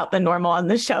talk about than normal on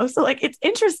this show. So like it's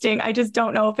interesting. I just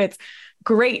don't know if it's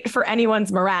great for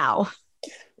anyone's morale.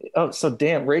 Oh, so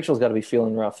damn, Rachel's got to be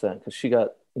feeling rough then because she got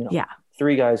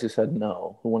 3 guys who said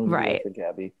no, who wanted to go for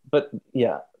Gabby. But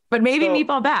yeah. But maybe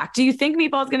Meatball back. Do you think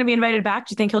Meatball's going to be invited back?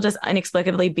 Do you think he'll just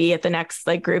inexplicably be at the next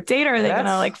like group date, or are they going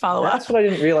to like follow up? That's what I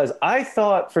didn't realize. I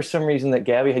thought for some reason that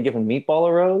Gabby had given Meatball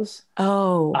a rose.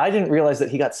 Oh. I didn't realize that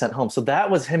he got sent home. So that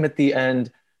was him at the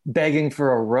end begging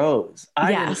for a rose.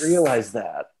 I didn't realize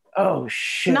that. Oh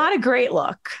shit. Not a great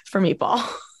look for Meatball.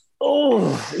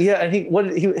 Oh yeah, and he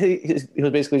was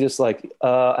basically just like,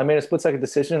 I made a split-second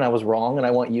decision and I was wrong and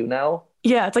I want you now.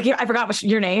 Yeah, it's like, I forgot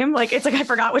your name. Like, it's like, I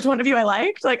forgot which one of you I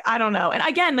liked. Like, I don't know. And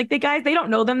again, like the guys, they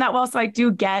don't know them that well. So I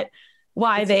do get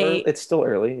why it's still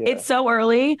early. Yeah. It's so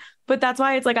early, but that's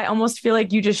why it's like, I almost feel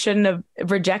like you just shouldn't have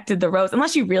rejected the rose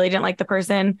unless you really didn't like the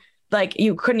person. Like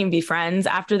you couldn't even be friends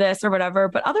after this or whatever.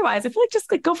 But otherwise I feel like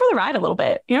just like go for the ride a little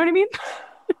bit. You know what I mean?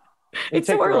 It's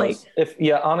so early.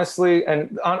 Honestly,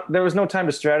 and there was no time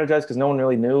to strategize because no one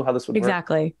really knew how this would work.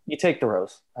 Exactly. You take the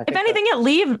rose. If anything,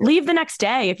 leave the next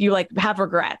day if you like have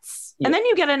regrets, and then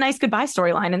you get a nice goodbye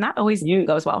storyline, and that always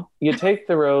goes well. You take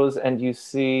the rose and you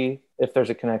see if there's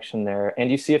a connection there,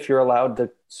 and you see if you're allowed to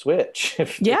switch.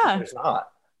 If there's not.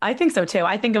 I think so too.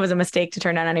 I think it was a mistake to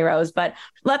turn down any rose, but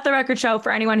let the record show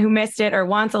for anyone who missed it or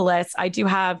wants a list. I do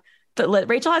have.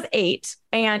 Rachel has 8,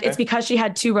 and it's because she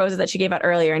had 2 roses that she gave out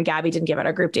earlier, and Gabby didn't give out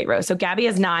a group date rose. So Gabby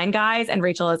has 9 guys, and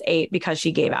Rachel has 8 because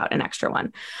she gave out an extra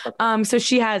one. So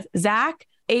she has Zach,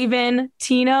 Avon,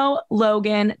 Tino,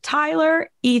 Logan, Tyler,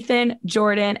 Ethan,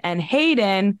 Jordan, and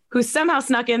Hayden, who somehow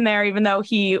snuck in there, even though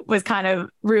he was kind of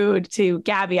rude to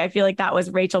Gabby. I feel like that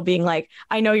was Rachel being like,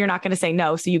 I know you're not going to say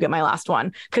no, so you get my last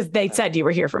one, because they said you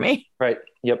were here for me. Right.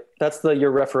 Yep. That's your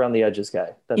rough around the edges guy.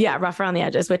 Rough around the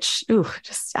edges, which,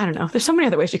 I don't know. There's so many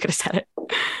other ways you could have said it.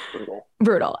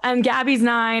 Brutal. And Gabby's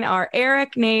 9 are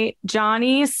Eric, Nate,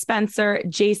 Johnny, Spencer,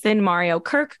 Jason, Mario,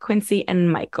 Kirk, Quincy,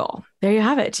 and Michael. There you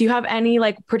have it. Do you have any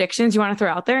like predictions you want to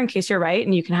throw out there in case you're right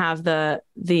and you can have the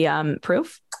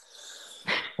proof?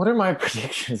 What are my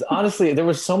predictions? Honestly, there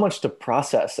was so much to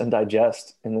process and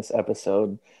digest in this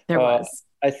episode. There was.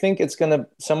 I think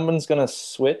someone's gonna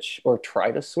switch or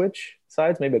try to switch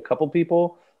sides, maybe a couple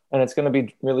people, and it's gonna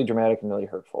be really dramatic and really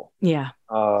hurtful. Yeah.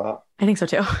 I think so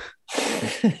too.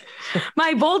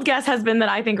 My bold guess has been that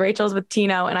I think Rachel's with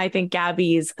Tino and I think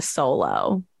Gabby's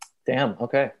solo. Damn.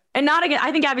 Okay. And not again,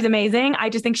 I think Gabby's amazing. I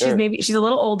just think she's a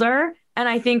little older. And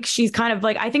I think she's kind of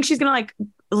like, I think she's going to like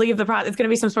leave the process. It's going to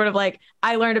be some sort of like,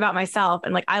 I learned about myself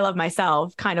and like, I love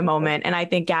myself kind of moment. And I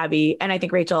think Gabby and I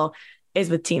think Rachel is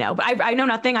with Tino, but I know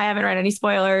nothing. I haven't read any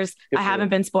spoilers. I haven't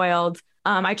been spoiled.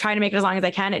 I try to make it as long as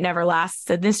I can. It never lasts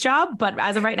in this job, but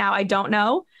as of right now, I don't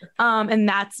know. And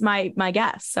that's my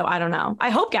guess. So I don't know. I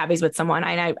hope Gabby's with someone.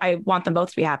 I want them both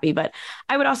to be happy, but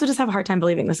I would also just have a hard time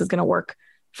believing this is going to work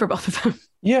for both of them.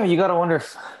 Yeah, you got to wonder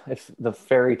if the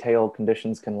fairy tale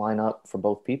conditions can line up for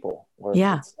both people, or if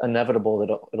it's inevitable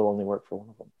that it'll only work for one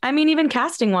of them. I mean, even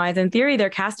casting wise, in theory, they're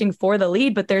casting for the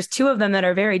lead, but there's 2 of them that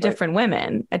are very different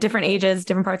women at different ages,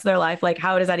 different parts of their life. Like,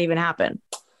 how does that even happen?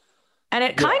 And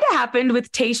it kind of happened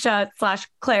with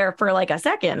Tayshia/Claire for like a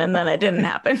second, and then it didn't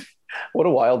happen. What a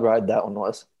wild ride that one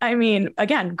was. I mean,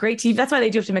 again, great TV. That's why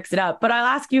they do have to mix it up. But I'll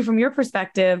ask you from your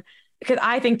perspective, because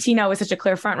I think Tino is such a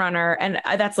clear front runner, and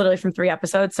that's literally from 3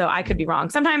 episodes. So I could be wrong.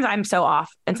 Sometimes I'm so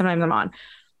off and sometimes I'm on.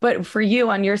 But for you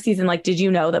on your season, like, did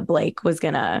you know that Blake was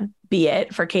going to be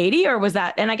it for Katie, or was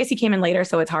that, and I guess he came in later,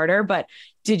 so it's harder, but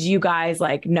did you guys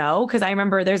like know? Because I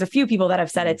remember there's a few people that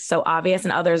have said it's so obvious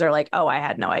and others are like, oh, I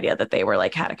had no idea that they were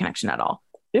like had a connection at all.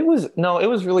 It was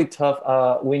really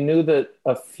tough. We knew that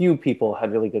a few people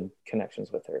had really good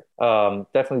connections with her.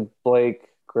 Definitely Blake,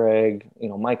 Greg,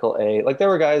 Michael A. Like there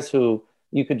were guys who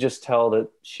you could just tell that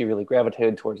she really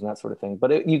gravitated towards and that sort of thing.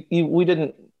 But it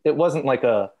wasn't like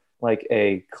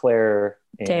a Claire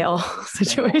and Dale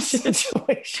situation.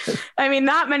 I mean,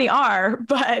 not many are,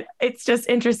 but it's just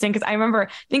interesting because I remember,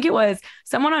 I think it was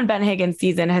someone on Ben Higgins'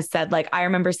 season has said, like, I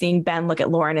remember seeing Ben look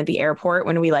at Lauren at the airport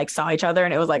when we like saw each other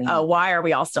and it was like, oh, why are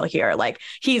we all still here? Like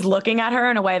he's looking at her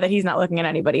in a way that he's not looking at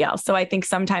anybody else. So I think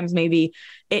sometimes maybe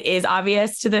it is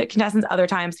obvious to the contestants. Other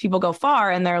times people go far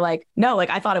and they're like, no, like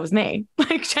I thought it was me,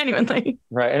 like genuinely.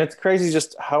 Right. And it's crazy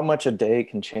just how much a day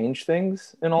can change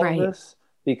things in all of this.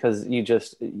 Because you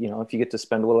just, if you get to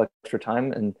spend a little extra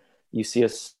time and you see a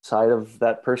side of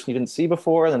that person you didn't see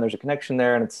before, then there's a connection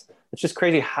there. And it's just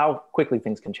crazy how quickly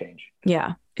things can change.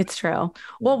 Yeah, it's true.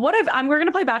 Well, we're going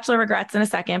to play Bachelor Regrets in a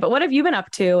second, but what have you been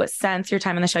up to since your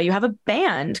time on the show? You have a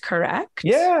band, correct?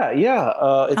 Yeah.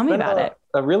 It's Tell me about it.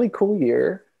 A really cool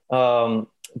year.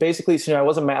 Basically, I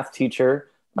was a math teacher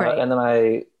and then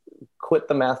I quit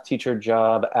the math teacher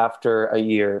job after a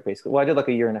year, basically. Well, I did like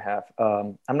a year and a half.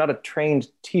 I'm not a trained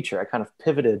teacher. I kind of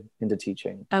pivoted into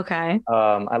teaching. Okay.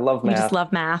 I love math. You just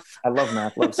love math. I love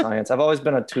math, love science. I've always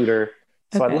been a tutor.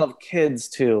 So I love kids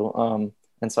too.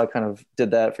 And so I kind of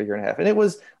did that for a year and a half. And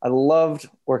I loved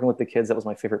working with the kids. That was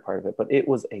my favorite part of it. But it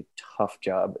was a tough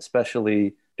job,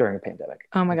 especially during a pandemic.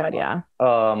 Oh my God, yeah.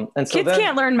 And so kids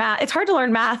can't learn math. It's hard to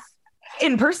learn math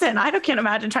in person. I can't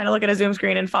imagine trying to look at a Zoom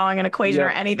screen and following an equation or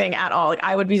anything at all. Like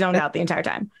I would be zoned out the entire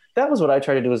time. That was what I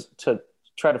tried to do, was to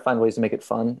try to find ways to make it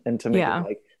fun and to make it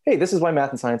like, hey, this is why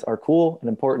math and science are cool and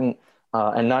important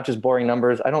and not just boring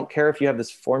numbers. I don't care if you have this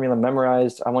formula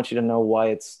memorized. I want you to know why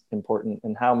it's important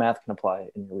and how math can apply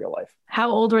in your real life. How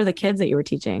old were the kids that you were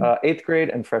teaching? 8th grade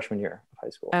and freshman year of high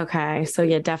school. Okay. So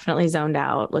you definitely zoned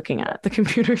out looking at the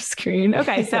computer screen.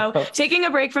 Okay. So taking a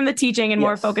break from the teaching and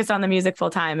more focused on the music full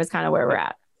time is kind of where we're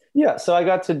at. Yeah. So I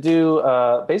got to do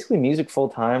basically music full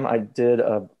time. I did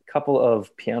a couple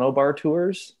of piano bar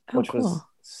tours, which was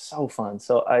so fun.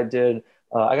 So I got to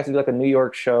do like a New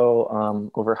York show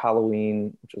over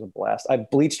Halloween, which was a blast. I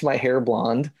bleached my hair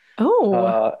blonde.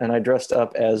 And I dressed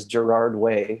up as Gerard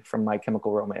Way from My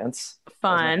Chemical Romance.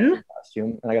 Fun.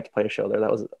 Costume, and I got to play a show there. That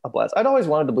was a blast. I'd always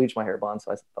wanted to bleach my hair blonde,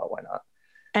 so I thought, why not?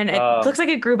 And it looks like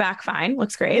it grew back fine.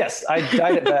 Looks great. Yes, I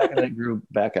dyed it back and it grew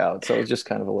back out. So it was just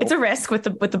kind of a little... It's a risk with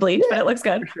the bleach, but it looks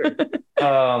good. Sure.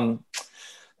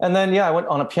 And then, I went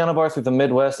on a piano bar through the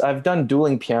Midwest. I've done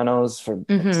dueling pianos for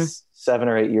 7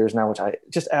 or 8 years now, which I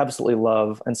just absolutely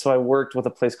love. And so I worked with a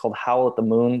place called Howl at the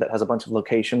Moon that has a bunch of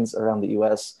locations around the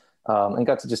U.S. And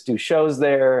got to just do shows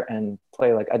there and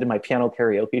play. Like I did my piano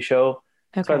karaoke show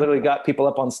Okay. So I literally got people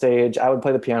up on stage. I would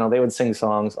play the piano. They would sing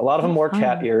songs. A lot of them wore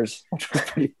cat ears, which was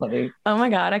pretty funny. Oh my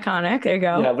God, iconic. There you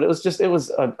go. Yeah, but it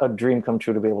was a dream come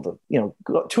true to be able to,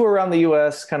 go tour around the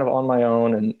US kind of on my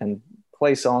own and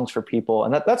play songs for people.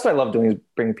 And that's what I love doing, is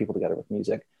bringing people together with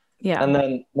music. Yeah. And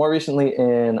then more recently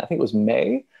in, I think it was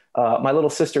May, my little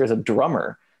sister is a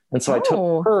drummer. And so I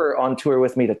took her on tour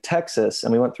with me to Texas,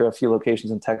 and we went through a few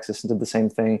locations in Texas and did the same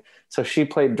thing. So she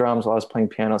played drums while I was playing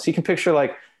piano. So you can picture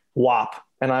like WAP,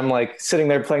 and I'm like sitting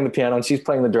there playing the piano and she's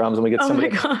playing the drums, and we get somebody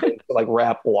to like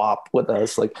rap WAP with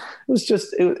us. Like, it was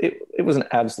just, it was an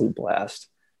absolute blast.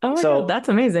 Oh my God, that's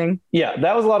amazing. Yeah,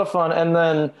 that was a lot of fun. And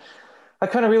then I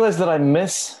kind of realized that I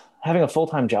miss having a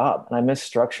full-time job and I miss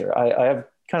structure. I have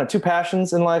kind of two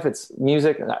passions in life. It's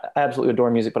music, and I absolutely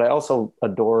adore music, but I also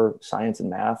adore science and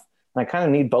math. And I kind of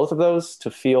need both of those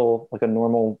to feel like a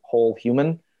normal whole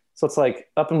human. So it's like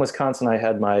up in Wisconsin, I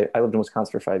lived in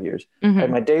Wisconsin for 5 years. I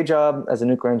had my day job as a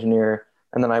nuclear engineer,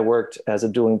 and then I worked as a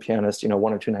dueling pianist,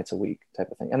 1 or 2 nights a week type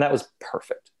of thing. And that was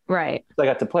perfect. Right. So I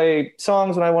got to play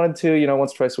songs when I wanted to,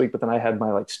 once or twice a week, but then I had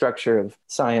my like structure of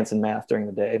science and math during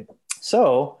the day.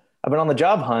 So I've been on the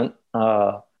job hunt.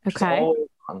 Okay.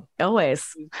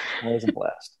 Always a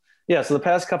blast. Yeah. So the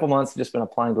past couple months, I've just been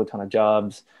applying to a ton of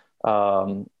jobs,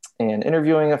 and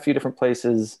interviewing a few different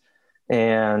places,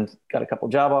 and got a couple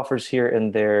job offers here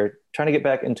and there, trying to get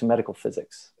back into medical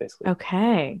physics, basically.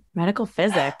 Okay. Medical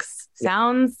physics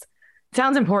sounds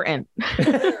important.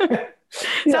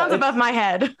 Sounds above my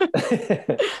head.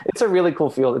 It's a really cool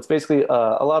field. It's basically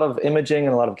a lot of imaging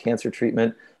and a lot of cancer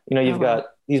treatment. You've got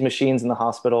these machines in the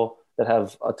hospital that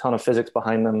have a ton of physics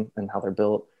behind them and how they're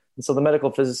built. And so the medical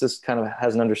physicist kind of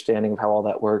has an understanding of how all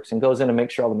that works and goes in and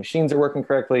makes sure all the machines are working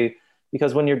correctly.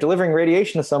 Because when you're delivering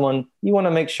radiation to someone, you want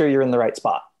to make sure you're in the right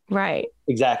spot. Right.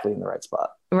 Exactly in the right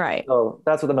spot. Right. So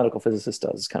that's what the medical physicist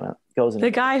does, kind of goes in.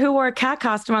 The guy who wore a cat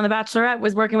costume on The Bachelorette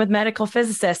was working with medical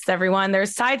physicists, everyone.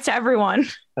 There's sides to everyone.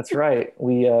 That's right.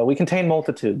 We contain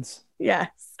multitudes. Yes.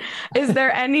 Is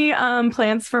there any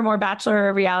plans for more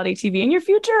Bachelor reality TV in your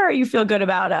future, or you feel good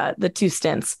about the 2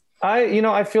 stints?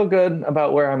 I feel good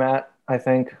about where I'm at, I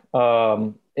think.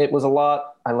 It was a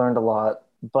lot. I learned a lot.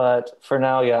 But for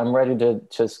now, yeah, I'm ready to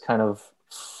just kind of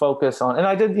focus on, and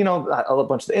I did, a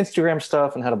bunch of the Instagram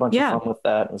stuff and had a bunch of fun with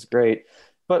that. It was great.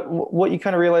 But what you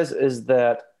kind of realize is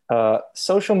that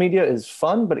social media is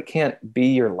fun, but it can't be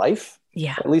your life.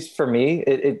 Yeah. At least for me,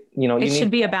 it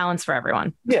should be a balance for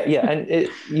everyone. Yeah. Yeah. And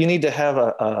you need to have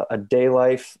a day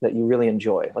life that you really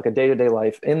enjoy, like a day-to-day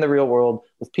life in the real world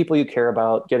with people you care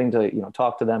about, getting to,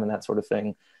 talk to them and that sort of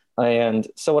thing. And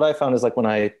so what I found is, like, when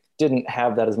I didn't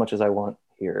have that as much as I want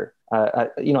here, I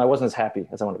wasn't as happy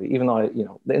as I want to be, even though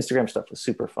the Instagram stuff was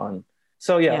super fun.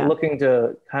 So yeah, looking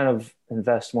to kind of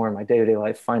invest more in my day-to-day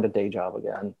life, find a day job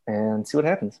again, and see what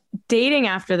happens. Dating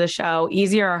after the show,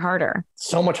 easier or harder?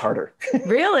 So much harder.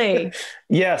 Really?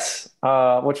 Yes,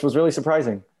 which was really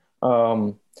surprising,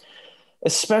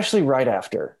 especially right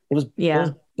after. It was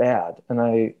bad, and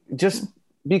I just,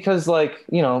 because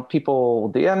people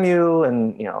will DM you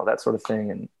and that sort of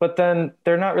thing, but then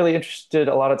they're not really interested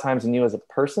a lot of times in you as a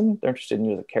person. They're interested in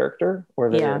you as a character,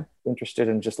 or they're interested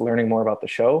in just learning more about the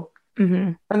show.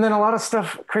 Mm-hmm. And then a lot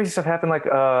of crazy stuff happened. Like,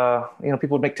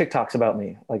 people would make TikToks about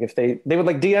me. Like, if they would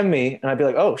like DM me, and I'd be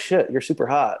like, "Oh shit, you're super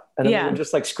hot," and then they would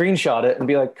just like screenshot it and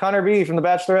be like, "Connor B from The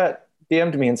Bachelorette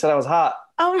DM'd me and said I was hot."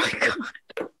 Oh my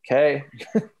God. Okay.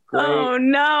 Oh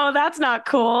no, that's not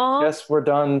cool. Yes, we're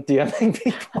done DMing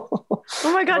people.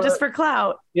 Oh my God, just for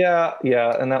clout. Yeah,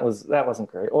 and that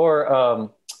wasn't great. Or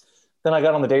then I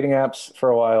got on the dating apps for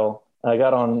a while. I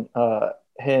got on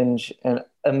Hinge and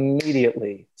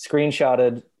immediately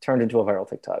screenshotted, turned into a viral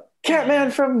TikTok.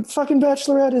 Catman from fucking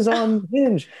Bachelorette is on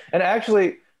Hinge. And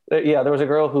actually, there was a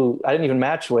girl who I didn't even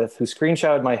match with who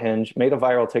screenshotted my Hinge, made a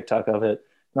viral TikTok of it.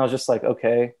 And I was just like,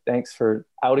 okay, thanks for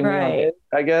outing me on it,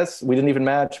 I guess. We didn't even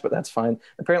match, but that's fine.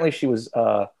 Apparently she was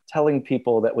telling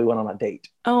people that we went on a date.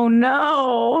 Oh,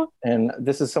 no. And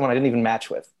this is someone I didn't even match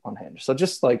with on Hinge. So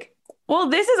just like... Well,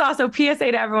 this is also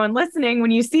PSA to everyone listening.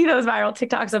 When you see those viral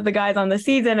TikToks of the guys on the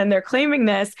season and they're claiming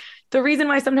this, the reason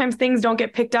why sometimes things don't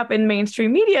get picked up in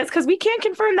mainstream media is because we can't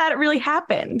confirm that it really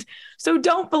happened. So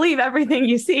don't believe everything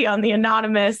you see on the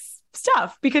anonymous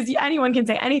stuff, because anyone can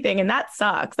say anything, and that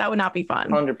sucks. That would not be fun.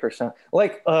 100%.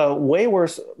 Like way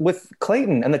worse with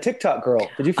Clayton and the TikTok girl.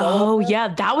 Did you follow? Oh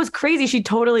yeah, that was crazy. She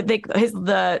totally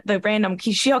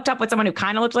she hooked up with someone who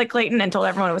kind of looked like Clayton and told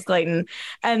everyone it was Clayton,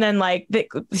 and then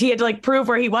he had to like prove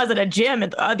where he was at a gym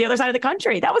at the other side of the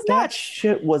country. That was nuts. That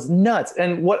shit was nuts.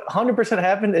 And what 100%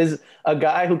 happened is a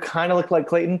guy who kind of looked like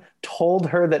Clayton told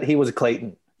her that he was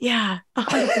Clayton. Yeah,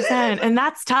 100%. And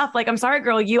that's tough. Like, I'm sorry,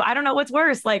 girl, I don't know what's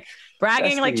worse, like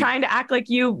bragging, like trying to act like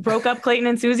you broke up Clayton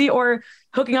and Susie, or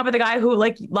hooking up with a guy who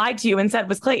like lied to you and said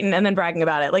was Clayton and then bragging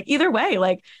about it. Like either way,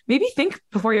 like maybe think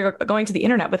before you're going to the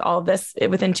internet with all of this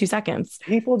within 2 seconds.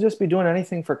 People just be doing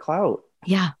anything for clout.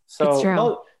 Yeah, so it's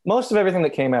true. Most of everything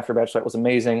that came after Bachelorette was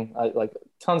amazing. Like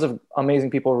tons of amazing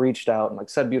people reached out and like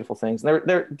said beautiful things. And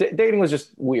their dating was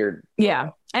just weird. Yeah.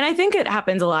 And I think it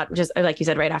happens a lot, just like you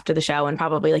said, right after the show, and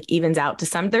probably like evens out to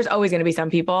some. There's always going to be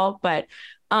some people, but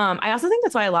I also think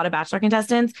that's why a lot of Bachelor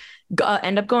contestants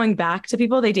end up going back to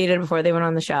people they dated before they went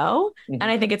on the show. Mm-hmm. And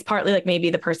I think it's partly like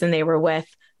maybe the person they were with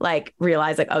like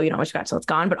realize like, oh, you don't know what you got till it's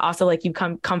gone, but also like you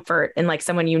come comfort in like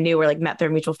someone you knew or like met their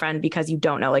mutual friend, because you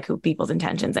don't know like who people's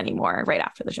intentions anymore right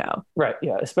after the show. Right.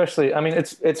 Yeah. Especially, I mean,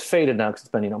 it's faded now because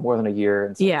it's been, more than a year.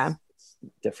 And so it's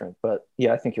different, but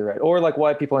yeah, I think you're right. Or like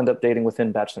why people end up dating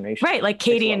within Bachelor Nation. Right. Like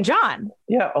Katie and John.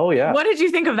 Yeah. Oh yeah. What did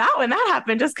you think of that when that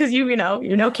happened? Just because you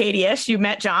know Katie-ish, you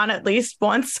met John at least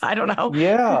once. I don't know.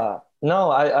 Yeah.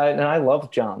 No, I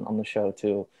loved John on the show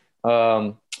too.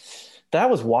 That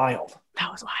was wild. That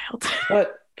was wild.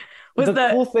 But the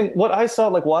cool thing, what I saw,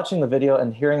 like watching the video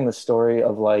and hearing the story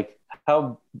of like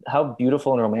how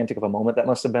beautiful and romantic of a moment that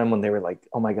must have been when they were like,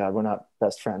 oh my God, we're not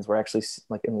best friends. We're actually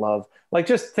like in love. Like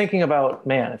just thinking about,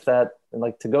 man, if that,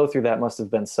 like to go through that must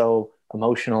have been so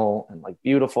emotional and like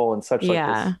beautiful and such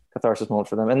like this catharsis moment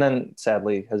for them. And then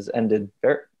sadly has ended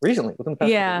very recently within the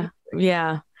past.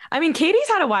 Yeah. I mean, Katie's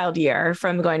had a wild year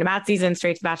from going to Matt's season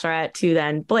straight to Bachelorette to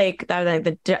then Blake.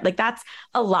 That's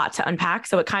a lot to unpack.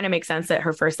 So it kind of makes sense that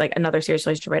her first, like another serious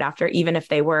relationship right after, even if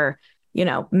they were,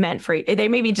 meant for, they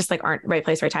maybe just like aren't right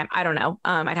place, right time. I don't know.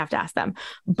 I'd have to ask them,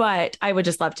 but I would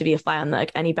just love to be a fly on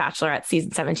like any Bachelorette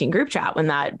season 17 group chat when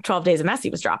that 12 Days of Messy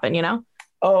was dropping,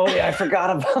 Oh yeah. I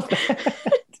forgot about that.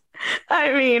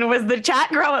 I mean, was the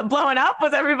chat blowing up?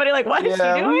 Was everybody like, what is she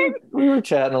doing? We were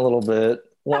chatting a little bit.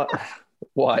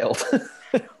 Wild.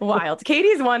 Wild.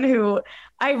 Katie's one who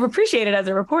I appreciated as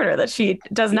a reporter that she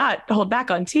does not hold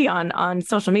back on tea on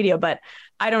social media, but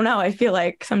I don't know. I feel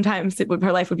like sometimes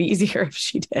her life would be easier if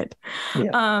she did.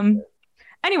 Yeah.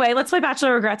 Anyway, let's play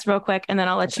Bachelor Regrets real quick, and then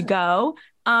I'll let you go.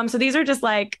 So these are just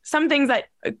like some things that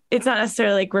it's not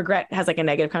necessarily like regret has like a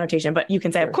negative connotation, but you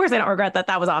can say, of course, I don't regret that.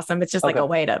 That was awesome. It's just like a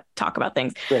way to talk about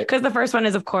things. Because the first one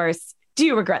is, of course, do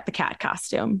you regret the cat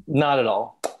costume? Not at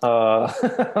all.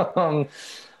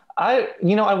 I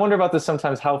wonder about this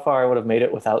sometimes, how far I would have made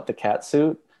it without the cat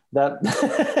suit. But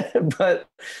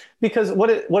because what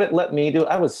it let me do,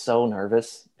 I was so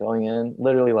nervous going in.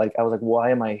 Literally, like I was like,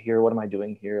 why am I here? What am I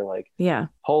doing here? Like,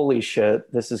 holy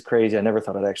shit, this is crazy. I never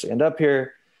thought I'd actually end up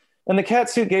here. And the cat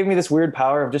suit gave me this weird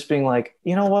power of just being like,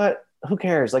 you know what? Who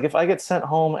cares? Like if I get sent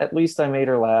home, at least I made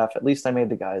her laugh. At least I made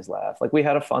the guys laugh. Like we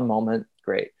had a fun moment.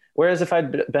 Great. Whereas if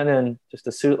I'd been in just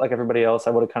a suit like everybody else, I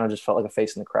would have kind of just felt like a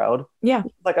face in the crowd. Yeah.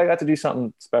 Like I got to do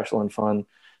something special and fun.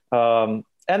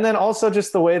 And then also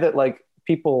just the way that like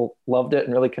people loved it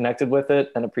and really connected with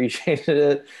it and appreciated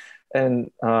it.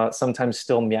 And sometimes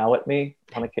still meow at me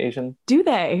on occasion. Do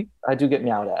they? I do get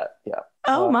meowed at. Yeah.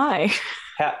 Oh my.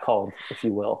 Cat called, if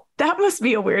you will. That must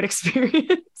be a weird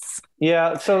experience.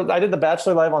 Yeah. So I did the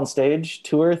Bachelor Live on Stage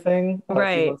tour thing a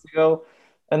few months ago.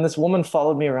 And this woman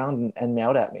followed me around and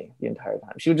meowed at me the entire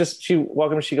time. She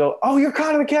walked up, she'd go, "Oh, you're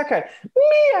Connor the cat guy."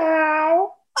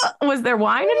 Meow. Was there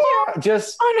wine in there?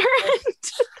 Just on her end.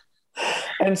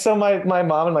 And so my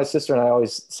mom and my sister and I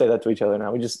always say that to each other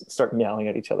now. We just start meowing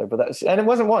at each other. And it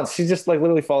wasn't once. She just like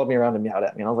literally followed me around and meowed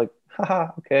at me. And I was like,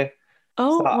 haha, okay.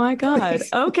 Oh Stop. My God.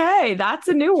 Okay. That's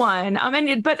a new one.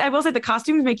 But I will say the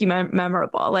costumes make you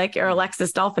memorable. Like your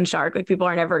Alexis Dolphin Shark, like people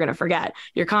are never going to forget.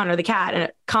 Your Connor the cat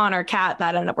and Connor cat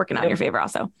that ended up working out in your favor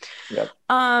also.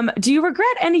 Yep. Do you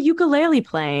regret any ukulele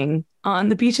playing on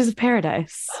the beaches of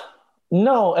paradise?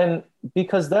 No. And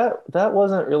because that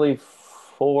wasn't really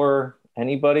for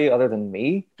anybody other than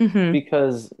me,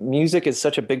 because music is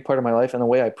such a big part of my life. And the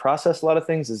way I process a lot of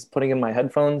things is putting in my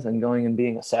headphones and going and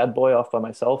being a sad boy off by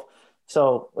myself.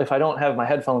 So if I don't have my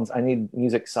headphones, I need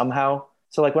music somehow.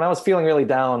 So like when I was feeling really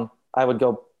down, I would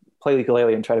go play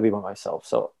ukulele and try to be by myself.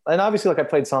 So, and obviously like I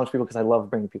played songs for people because I love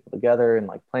bringing people together and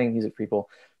like playing music for people,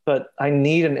 but I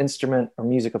need an instrument or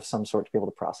music of some sort to be able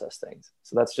to process things.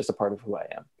 So that's just a part of who I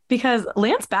am. Because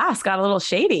Lance Bass got a little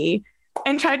shady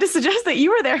and tried to suggest that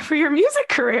you were there for your music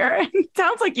career. And it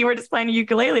sounds like you were just playing a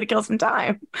ukulele to kill some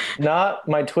time. Not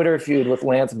my Twitter feud with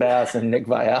Lance Bass and Nick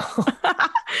Viall.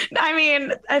 I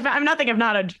mean, I'm nothing if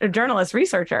not a journalist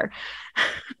researcher.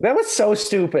 That was so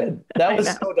stupid. That was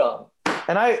so dumb.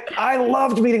 And I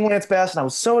loved meeting Lance Bass and I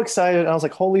was so excited. And I was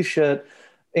like, holy shit,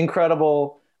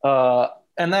 incredible.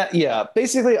 And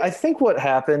basically I think what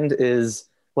happened is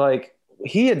like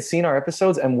he had seen our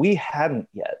episodes and we hadn't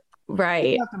yet.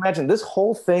 Right. You have to imagine this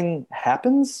whole thing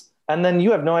happens and then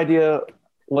you have no idea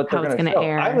what they're going to show.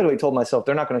 Air. I literally told myself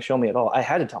they're not going to show me at all. I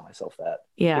had to tell myself that.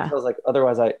 Yeah. Because like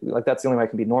otherwise that's the only way I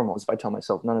can be normal is if I tell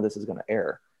myself none of this is going to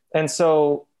air. And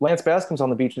so Lance Bass comes on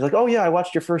the beach and he's like, oh yeah, I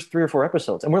watched your first 3 or 4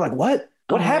 episodes. And we're like, what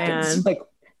happens? Man. Like,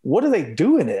 what do they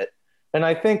do in it? And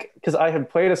I think because I had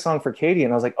played a song for Katie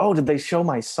and I was like, oh, did they show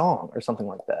my song or something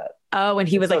like that? Oh, and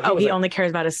he was like, he only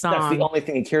cares about his song. That's the only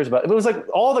thing he cares about. It was like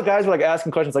all the guys were like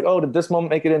asking questions like, oh, did this moment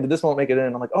make it in? Did this moment make it in?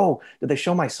 And I'm like, oh, did they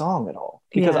show my song at all?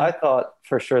 Because I thought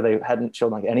for sure they hadn't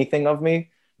shown like anything of me.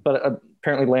 But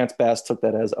apparently Lance Bass took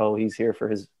that as, oh, he's here for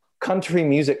his country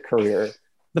music career.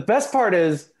 The best part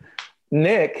is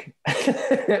Nick,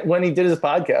 when he did his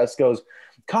podcast, goes,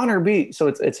 Connor B. So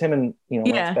it's him and,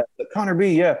 Lance Bass. But Connor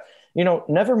B. Yeah.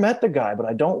 Never met the guy, but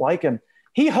I don't like him.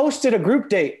 He hosted a group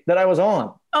date that I was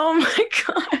on. Oh my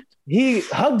God. He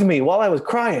hugged me while I was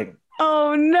crying.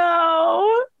 Oh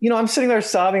no. I'm sitting there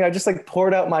sobbing. I just like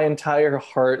poured out my entire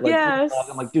heart. Like, yes.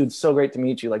 I'm like, dude, so great to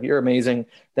meet you. Like, you're amazing.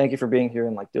 Thank you for being here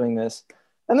and like doing this.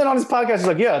 And then on his podcast, he's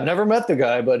like, yeah, I've never met the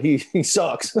guy, but he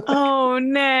sucks. Oh,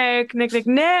 Nick.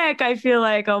 I feel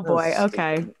like, oh boy.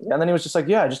 Okay. And then he was just like,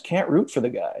 yeah, I just can't root for the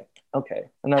guy. Okay.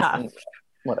 And that's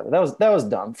whatever. That was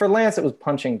dumb. For Lance, it was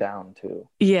punching down too.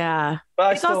 Yeah. But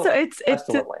I it's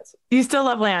still love Lance. You still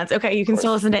love Lance. Okay. You can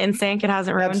still listen to NSYNC. It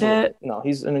hasn't ruined it. No,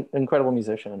 he's an incredible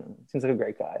musician and seems like a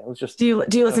great guy. It was just. Do you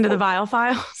listen to the Vile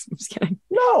Files? I'm just kidding.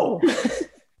 No.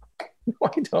 No,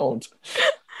 I don't.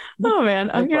 Oh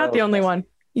man. You're not the only one.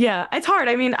 Yeah, it's hard.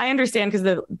 I mean, I understand because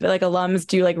the like alums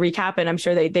do like recap and I'm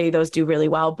sure they those do really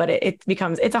well, but it's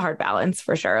a hard balance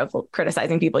for sure of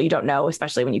criticizing people you don't know,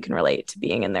 especially when you can relate to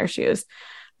being in their shoes.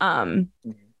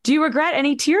 Do you regret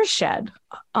any tears shed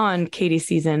on Katie's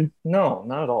season? No,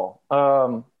 not at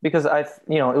all. Because it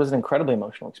was an incredibly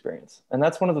emotional experience. And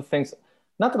that's one of the things,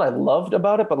 not that I loved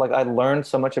about it, but like I learned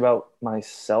so much about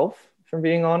myself from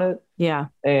being on it. Yeah.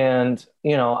 And,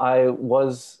 I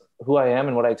was who I am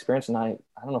and what I experienced. And I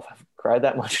don't know if I've cried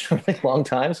that much in a really long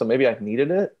time. So maybe I needed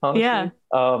it. Honestly. Yeah.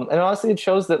 And honestly, it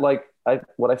shows that like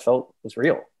what I felt was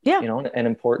real. Yeah. And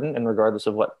important. And regardless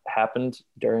of what happened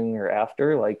during or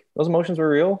after, like those emotions were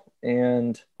real.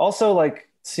 And also like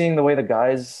seeing the way the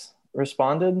guys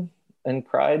responded and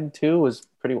cried too was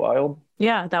pretty wild.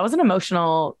 Yeah. That was an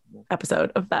emotional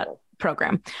episode of that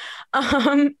program.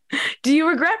 Do you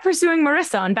regret pursuing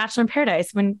Marissa on Bachelor in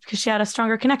Paradise because she had a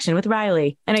stronger connection with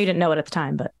Riley? I know you didn't know it at the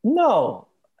time, but no.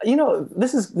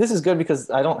 This is good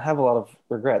because I don't have a lot of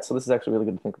regrets. So this is actually really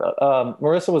good to think about.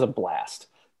 Marissa was a blast.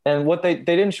 And what they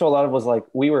didn't show a lot of was like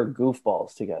we were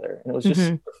goofballs together. And it was just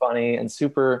super funny and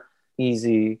super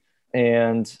easy.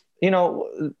 And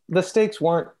the stakes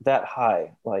weren't that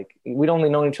high. Like we'd only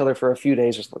known each other for a few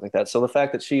days or something like that. So the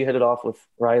fact that she hit it off with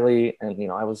Riley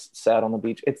and, I was sad on the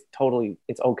beach, it's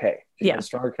okay. She had a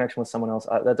stronger connection with someone else.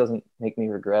 That doesn't make me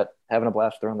regret having a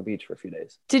blast with her on the beach for a few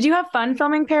days. Did you have fun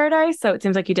filming Paradise? So it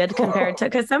seems like you did compared to,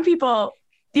 because some people,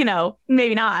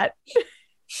 maybe not.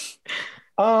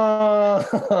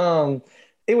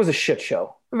 It was a shit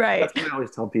show. Right. That's what I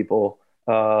always tell people.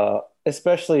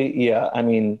 Especially, I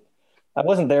mean, I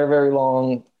wasn't there very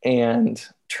long, and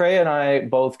Trey and I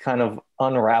both kind of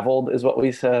unraveled is what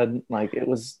we said. Like it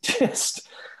was just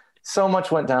so much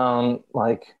went down.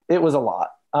 Like it was a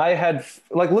lot. I had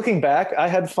like looking back, I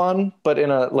had fun, but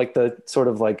in a like the sort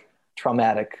of like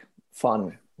traumatic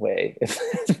fun way, if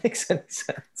that makes any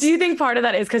sense. Do you think part of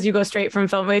that is because you go straight from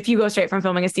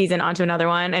filming a season onto another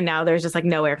one and now there's just like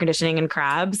no air conditioning and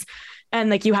crabs and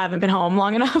like you haven't been home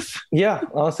long enough? Yeah,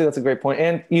 honestly, that's a great point.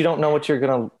 And you don't know what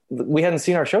we hadn't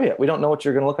seen our show yet. We don't know what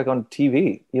you're going to look like on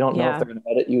TV. You don't know if they're going to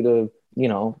edit you to,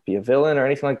 be a villain or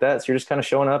anything like that. So you're just kind of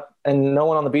showing up and no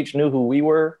one on the beach knew who we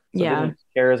were. So they didn't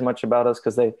care as much about us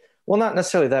because not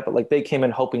necessarily that, but like they came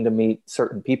in hoping to meet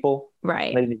certain people.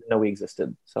 Right. They didn't even know we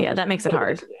existed. So that makes it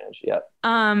hard. Yeah.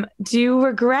 Do you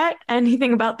regret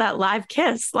anything about that live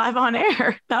kiss live on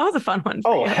air? That was a fun one.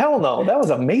 Oh, hell no. That was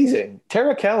amazing.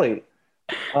 Tara Kelly.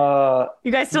 You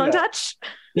guys still in touch?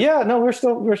 Yeah, no, we're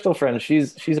still friends.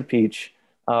 She's a peach.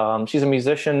 She's a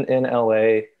musician in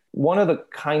LA. One of the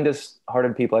kindest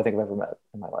hearted people I think I've ever met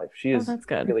in my life. She is that's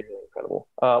good. Really, really incredible.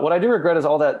 What I do regret is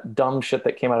all that dumb shit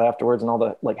that came out afterwards and all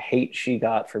the like hate she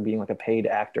got for being like a paid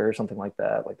actor or something like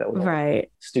that. Like that was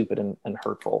right. Stupid and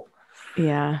hurtful.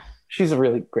 Yeah. She's a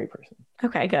really great person.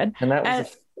 Okay, good. And that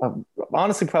was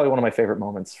honestly probably one of my favorite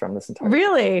moments from this entire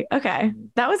Really? Okay.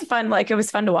 That was fun. Like it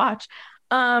was fun to watch.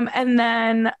 And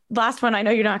then last one, I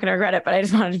know you're not going to regret it, but I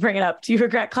just wanted to bring it up. Do you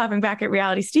regret clapping back at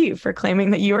Reality Steve for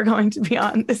claiming that you were going to be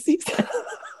on this season?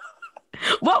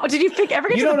 What did you ever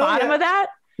get to the bottom of that?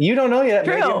 You don't know yet.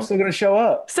 True. Maybe I'm still going to show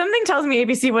up. Something tells me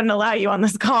ABC wouldn't allow you on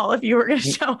this call if you were going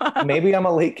to show up. Maybe I'm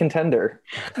a late contender.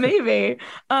 Maybe.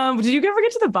 Did you ever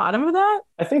get to the bottom of that?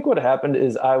 I think what happened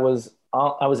is I was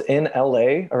in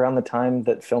LA around the time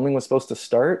that filming was supposed to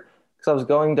start because I was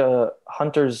going to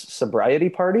Hunter's sobriety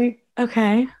party.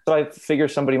 Okay. So I figure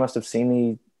somebody must have seen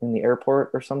me in the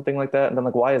airport or something like that. And then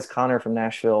why is Connor from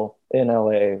Nashville in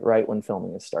LA right when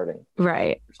filming is starting?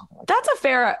 Right. That's a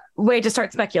fair way to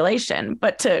start speculation,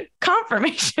 but to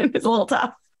confirmation is a little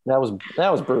tough. That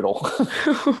was brutal.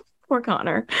 Poor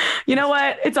Connor. You know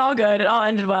what? It's all good. It all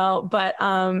ended well. But,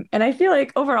 and I feel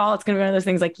like overall it's going to be one of those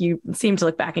things you seem to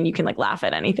look back and you can laugh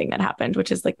at anything that happened,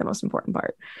 which is the most important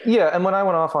part. Yeah. And when I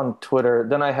went off on Twitter,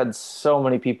 then I had so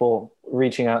many people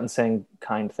reaching out and saying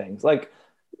kind things.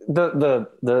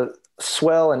 The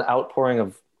swell and outpouring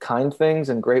of kind things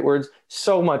and great words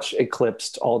so much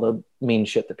eclipsed all the mean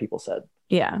shit that people said.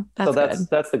 Yeah.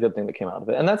 That's the good thing that came out of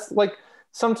it. And that's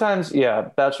sometimes,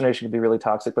 Bachelor Nation can be really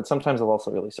toxic, but sometimes they'll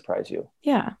also really surprise you.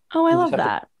 Yeah. Oh, I love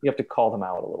that. You have to call them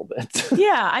out a little bit.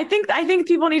 Yeah. I think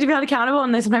people need to be held accountable,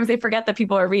 and sometimes they forget that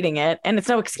people are reading it, and it's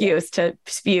no excuse to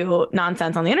spew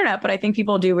nonsense on the internet. But I think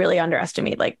people do really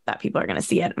underestimate that people are going to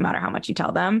see it no matter how much you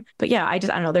tell them. But yeah, I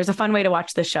don't know. There's a fun way to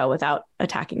watch this show without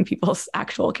attacking people's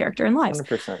actual character and lives.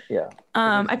 100%. Yeah.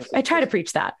 I try to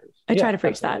preach that. I try to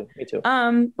preach that. Me too.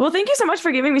 Well, thank you so much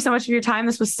for giving me so much of your time.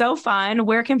 This was so fun.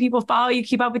 Where can people follow you,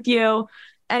 keep up with you?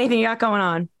 Anything you got going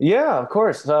on? Yeah, of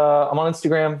course. I'm on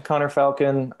Instagram, Connor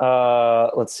Falcon.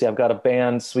 Let's see. I've got a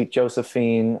band, Sweet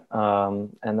Josephine.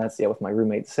 And that's, with my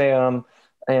roommate, Sam.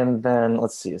 And then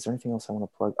let's see. Is there anything else I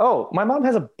want to plug? Oh, my mom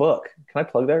has a book. Can I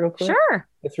plug that real quick? Sure.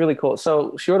 It's really cool.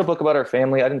 So she wrote a book about her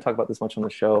family. I didn't talk about this much on the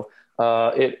show.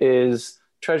 It is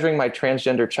Treasuring My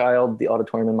Transgender Child, The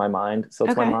Auditorium in My Mind. So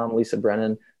it's my mom, Lisa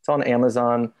Brennan. It's on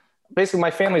Amazon. Basically,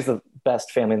 my family's the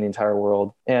best family in the entire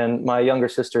world. And my younger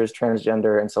sister is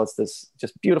transgender. And so it's this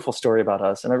just beautiful story about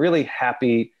us and a really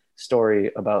happy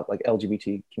story about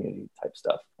LGBT community type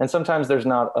stuff. And sometimes there's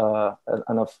not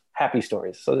enough happy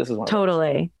stories. So this is one.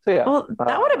 Totally. So yeah. Well,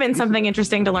 that would have been something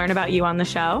interesting to learn about you on the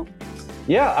show.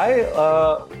 Yeah,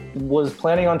 I was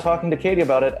planning on talking to Katie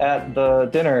about it at the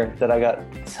dinner that I got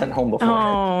sent home before.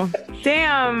 Oh,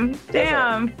 damn.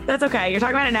 That's okay. You're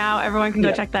talking about it now. Everyone can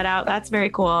go check that out. That's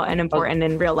very cool and important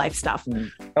in real life stuff.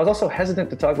 I was also hesitant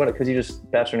to talk about it because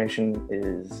Bachelor Nation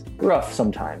is rough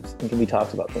sometimes and can be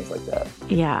talked about things like that.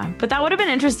 Yeah, but that would have been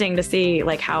interesting to see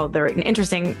how they're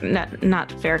interesting,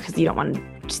 not fair because you don't want to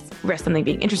just risk something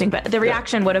being interesting, but the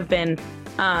reaction would have been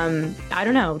I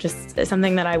don't know, just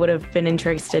something that I would have been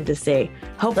interested to see,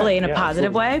 hopefully in a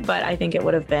positive way, but I think it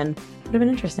would have been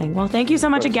interesting. Well, thank you so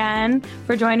much again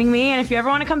for joining me. And if you ever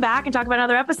want to come back and talk about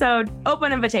another episode,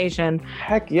 open invitation.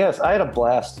 Heck yes. I had a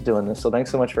blast doing this. So thanks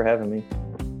so much for having me.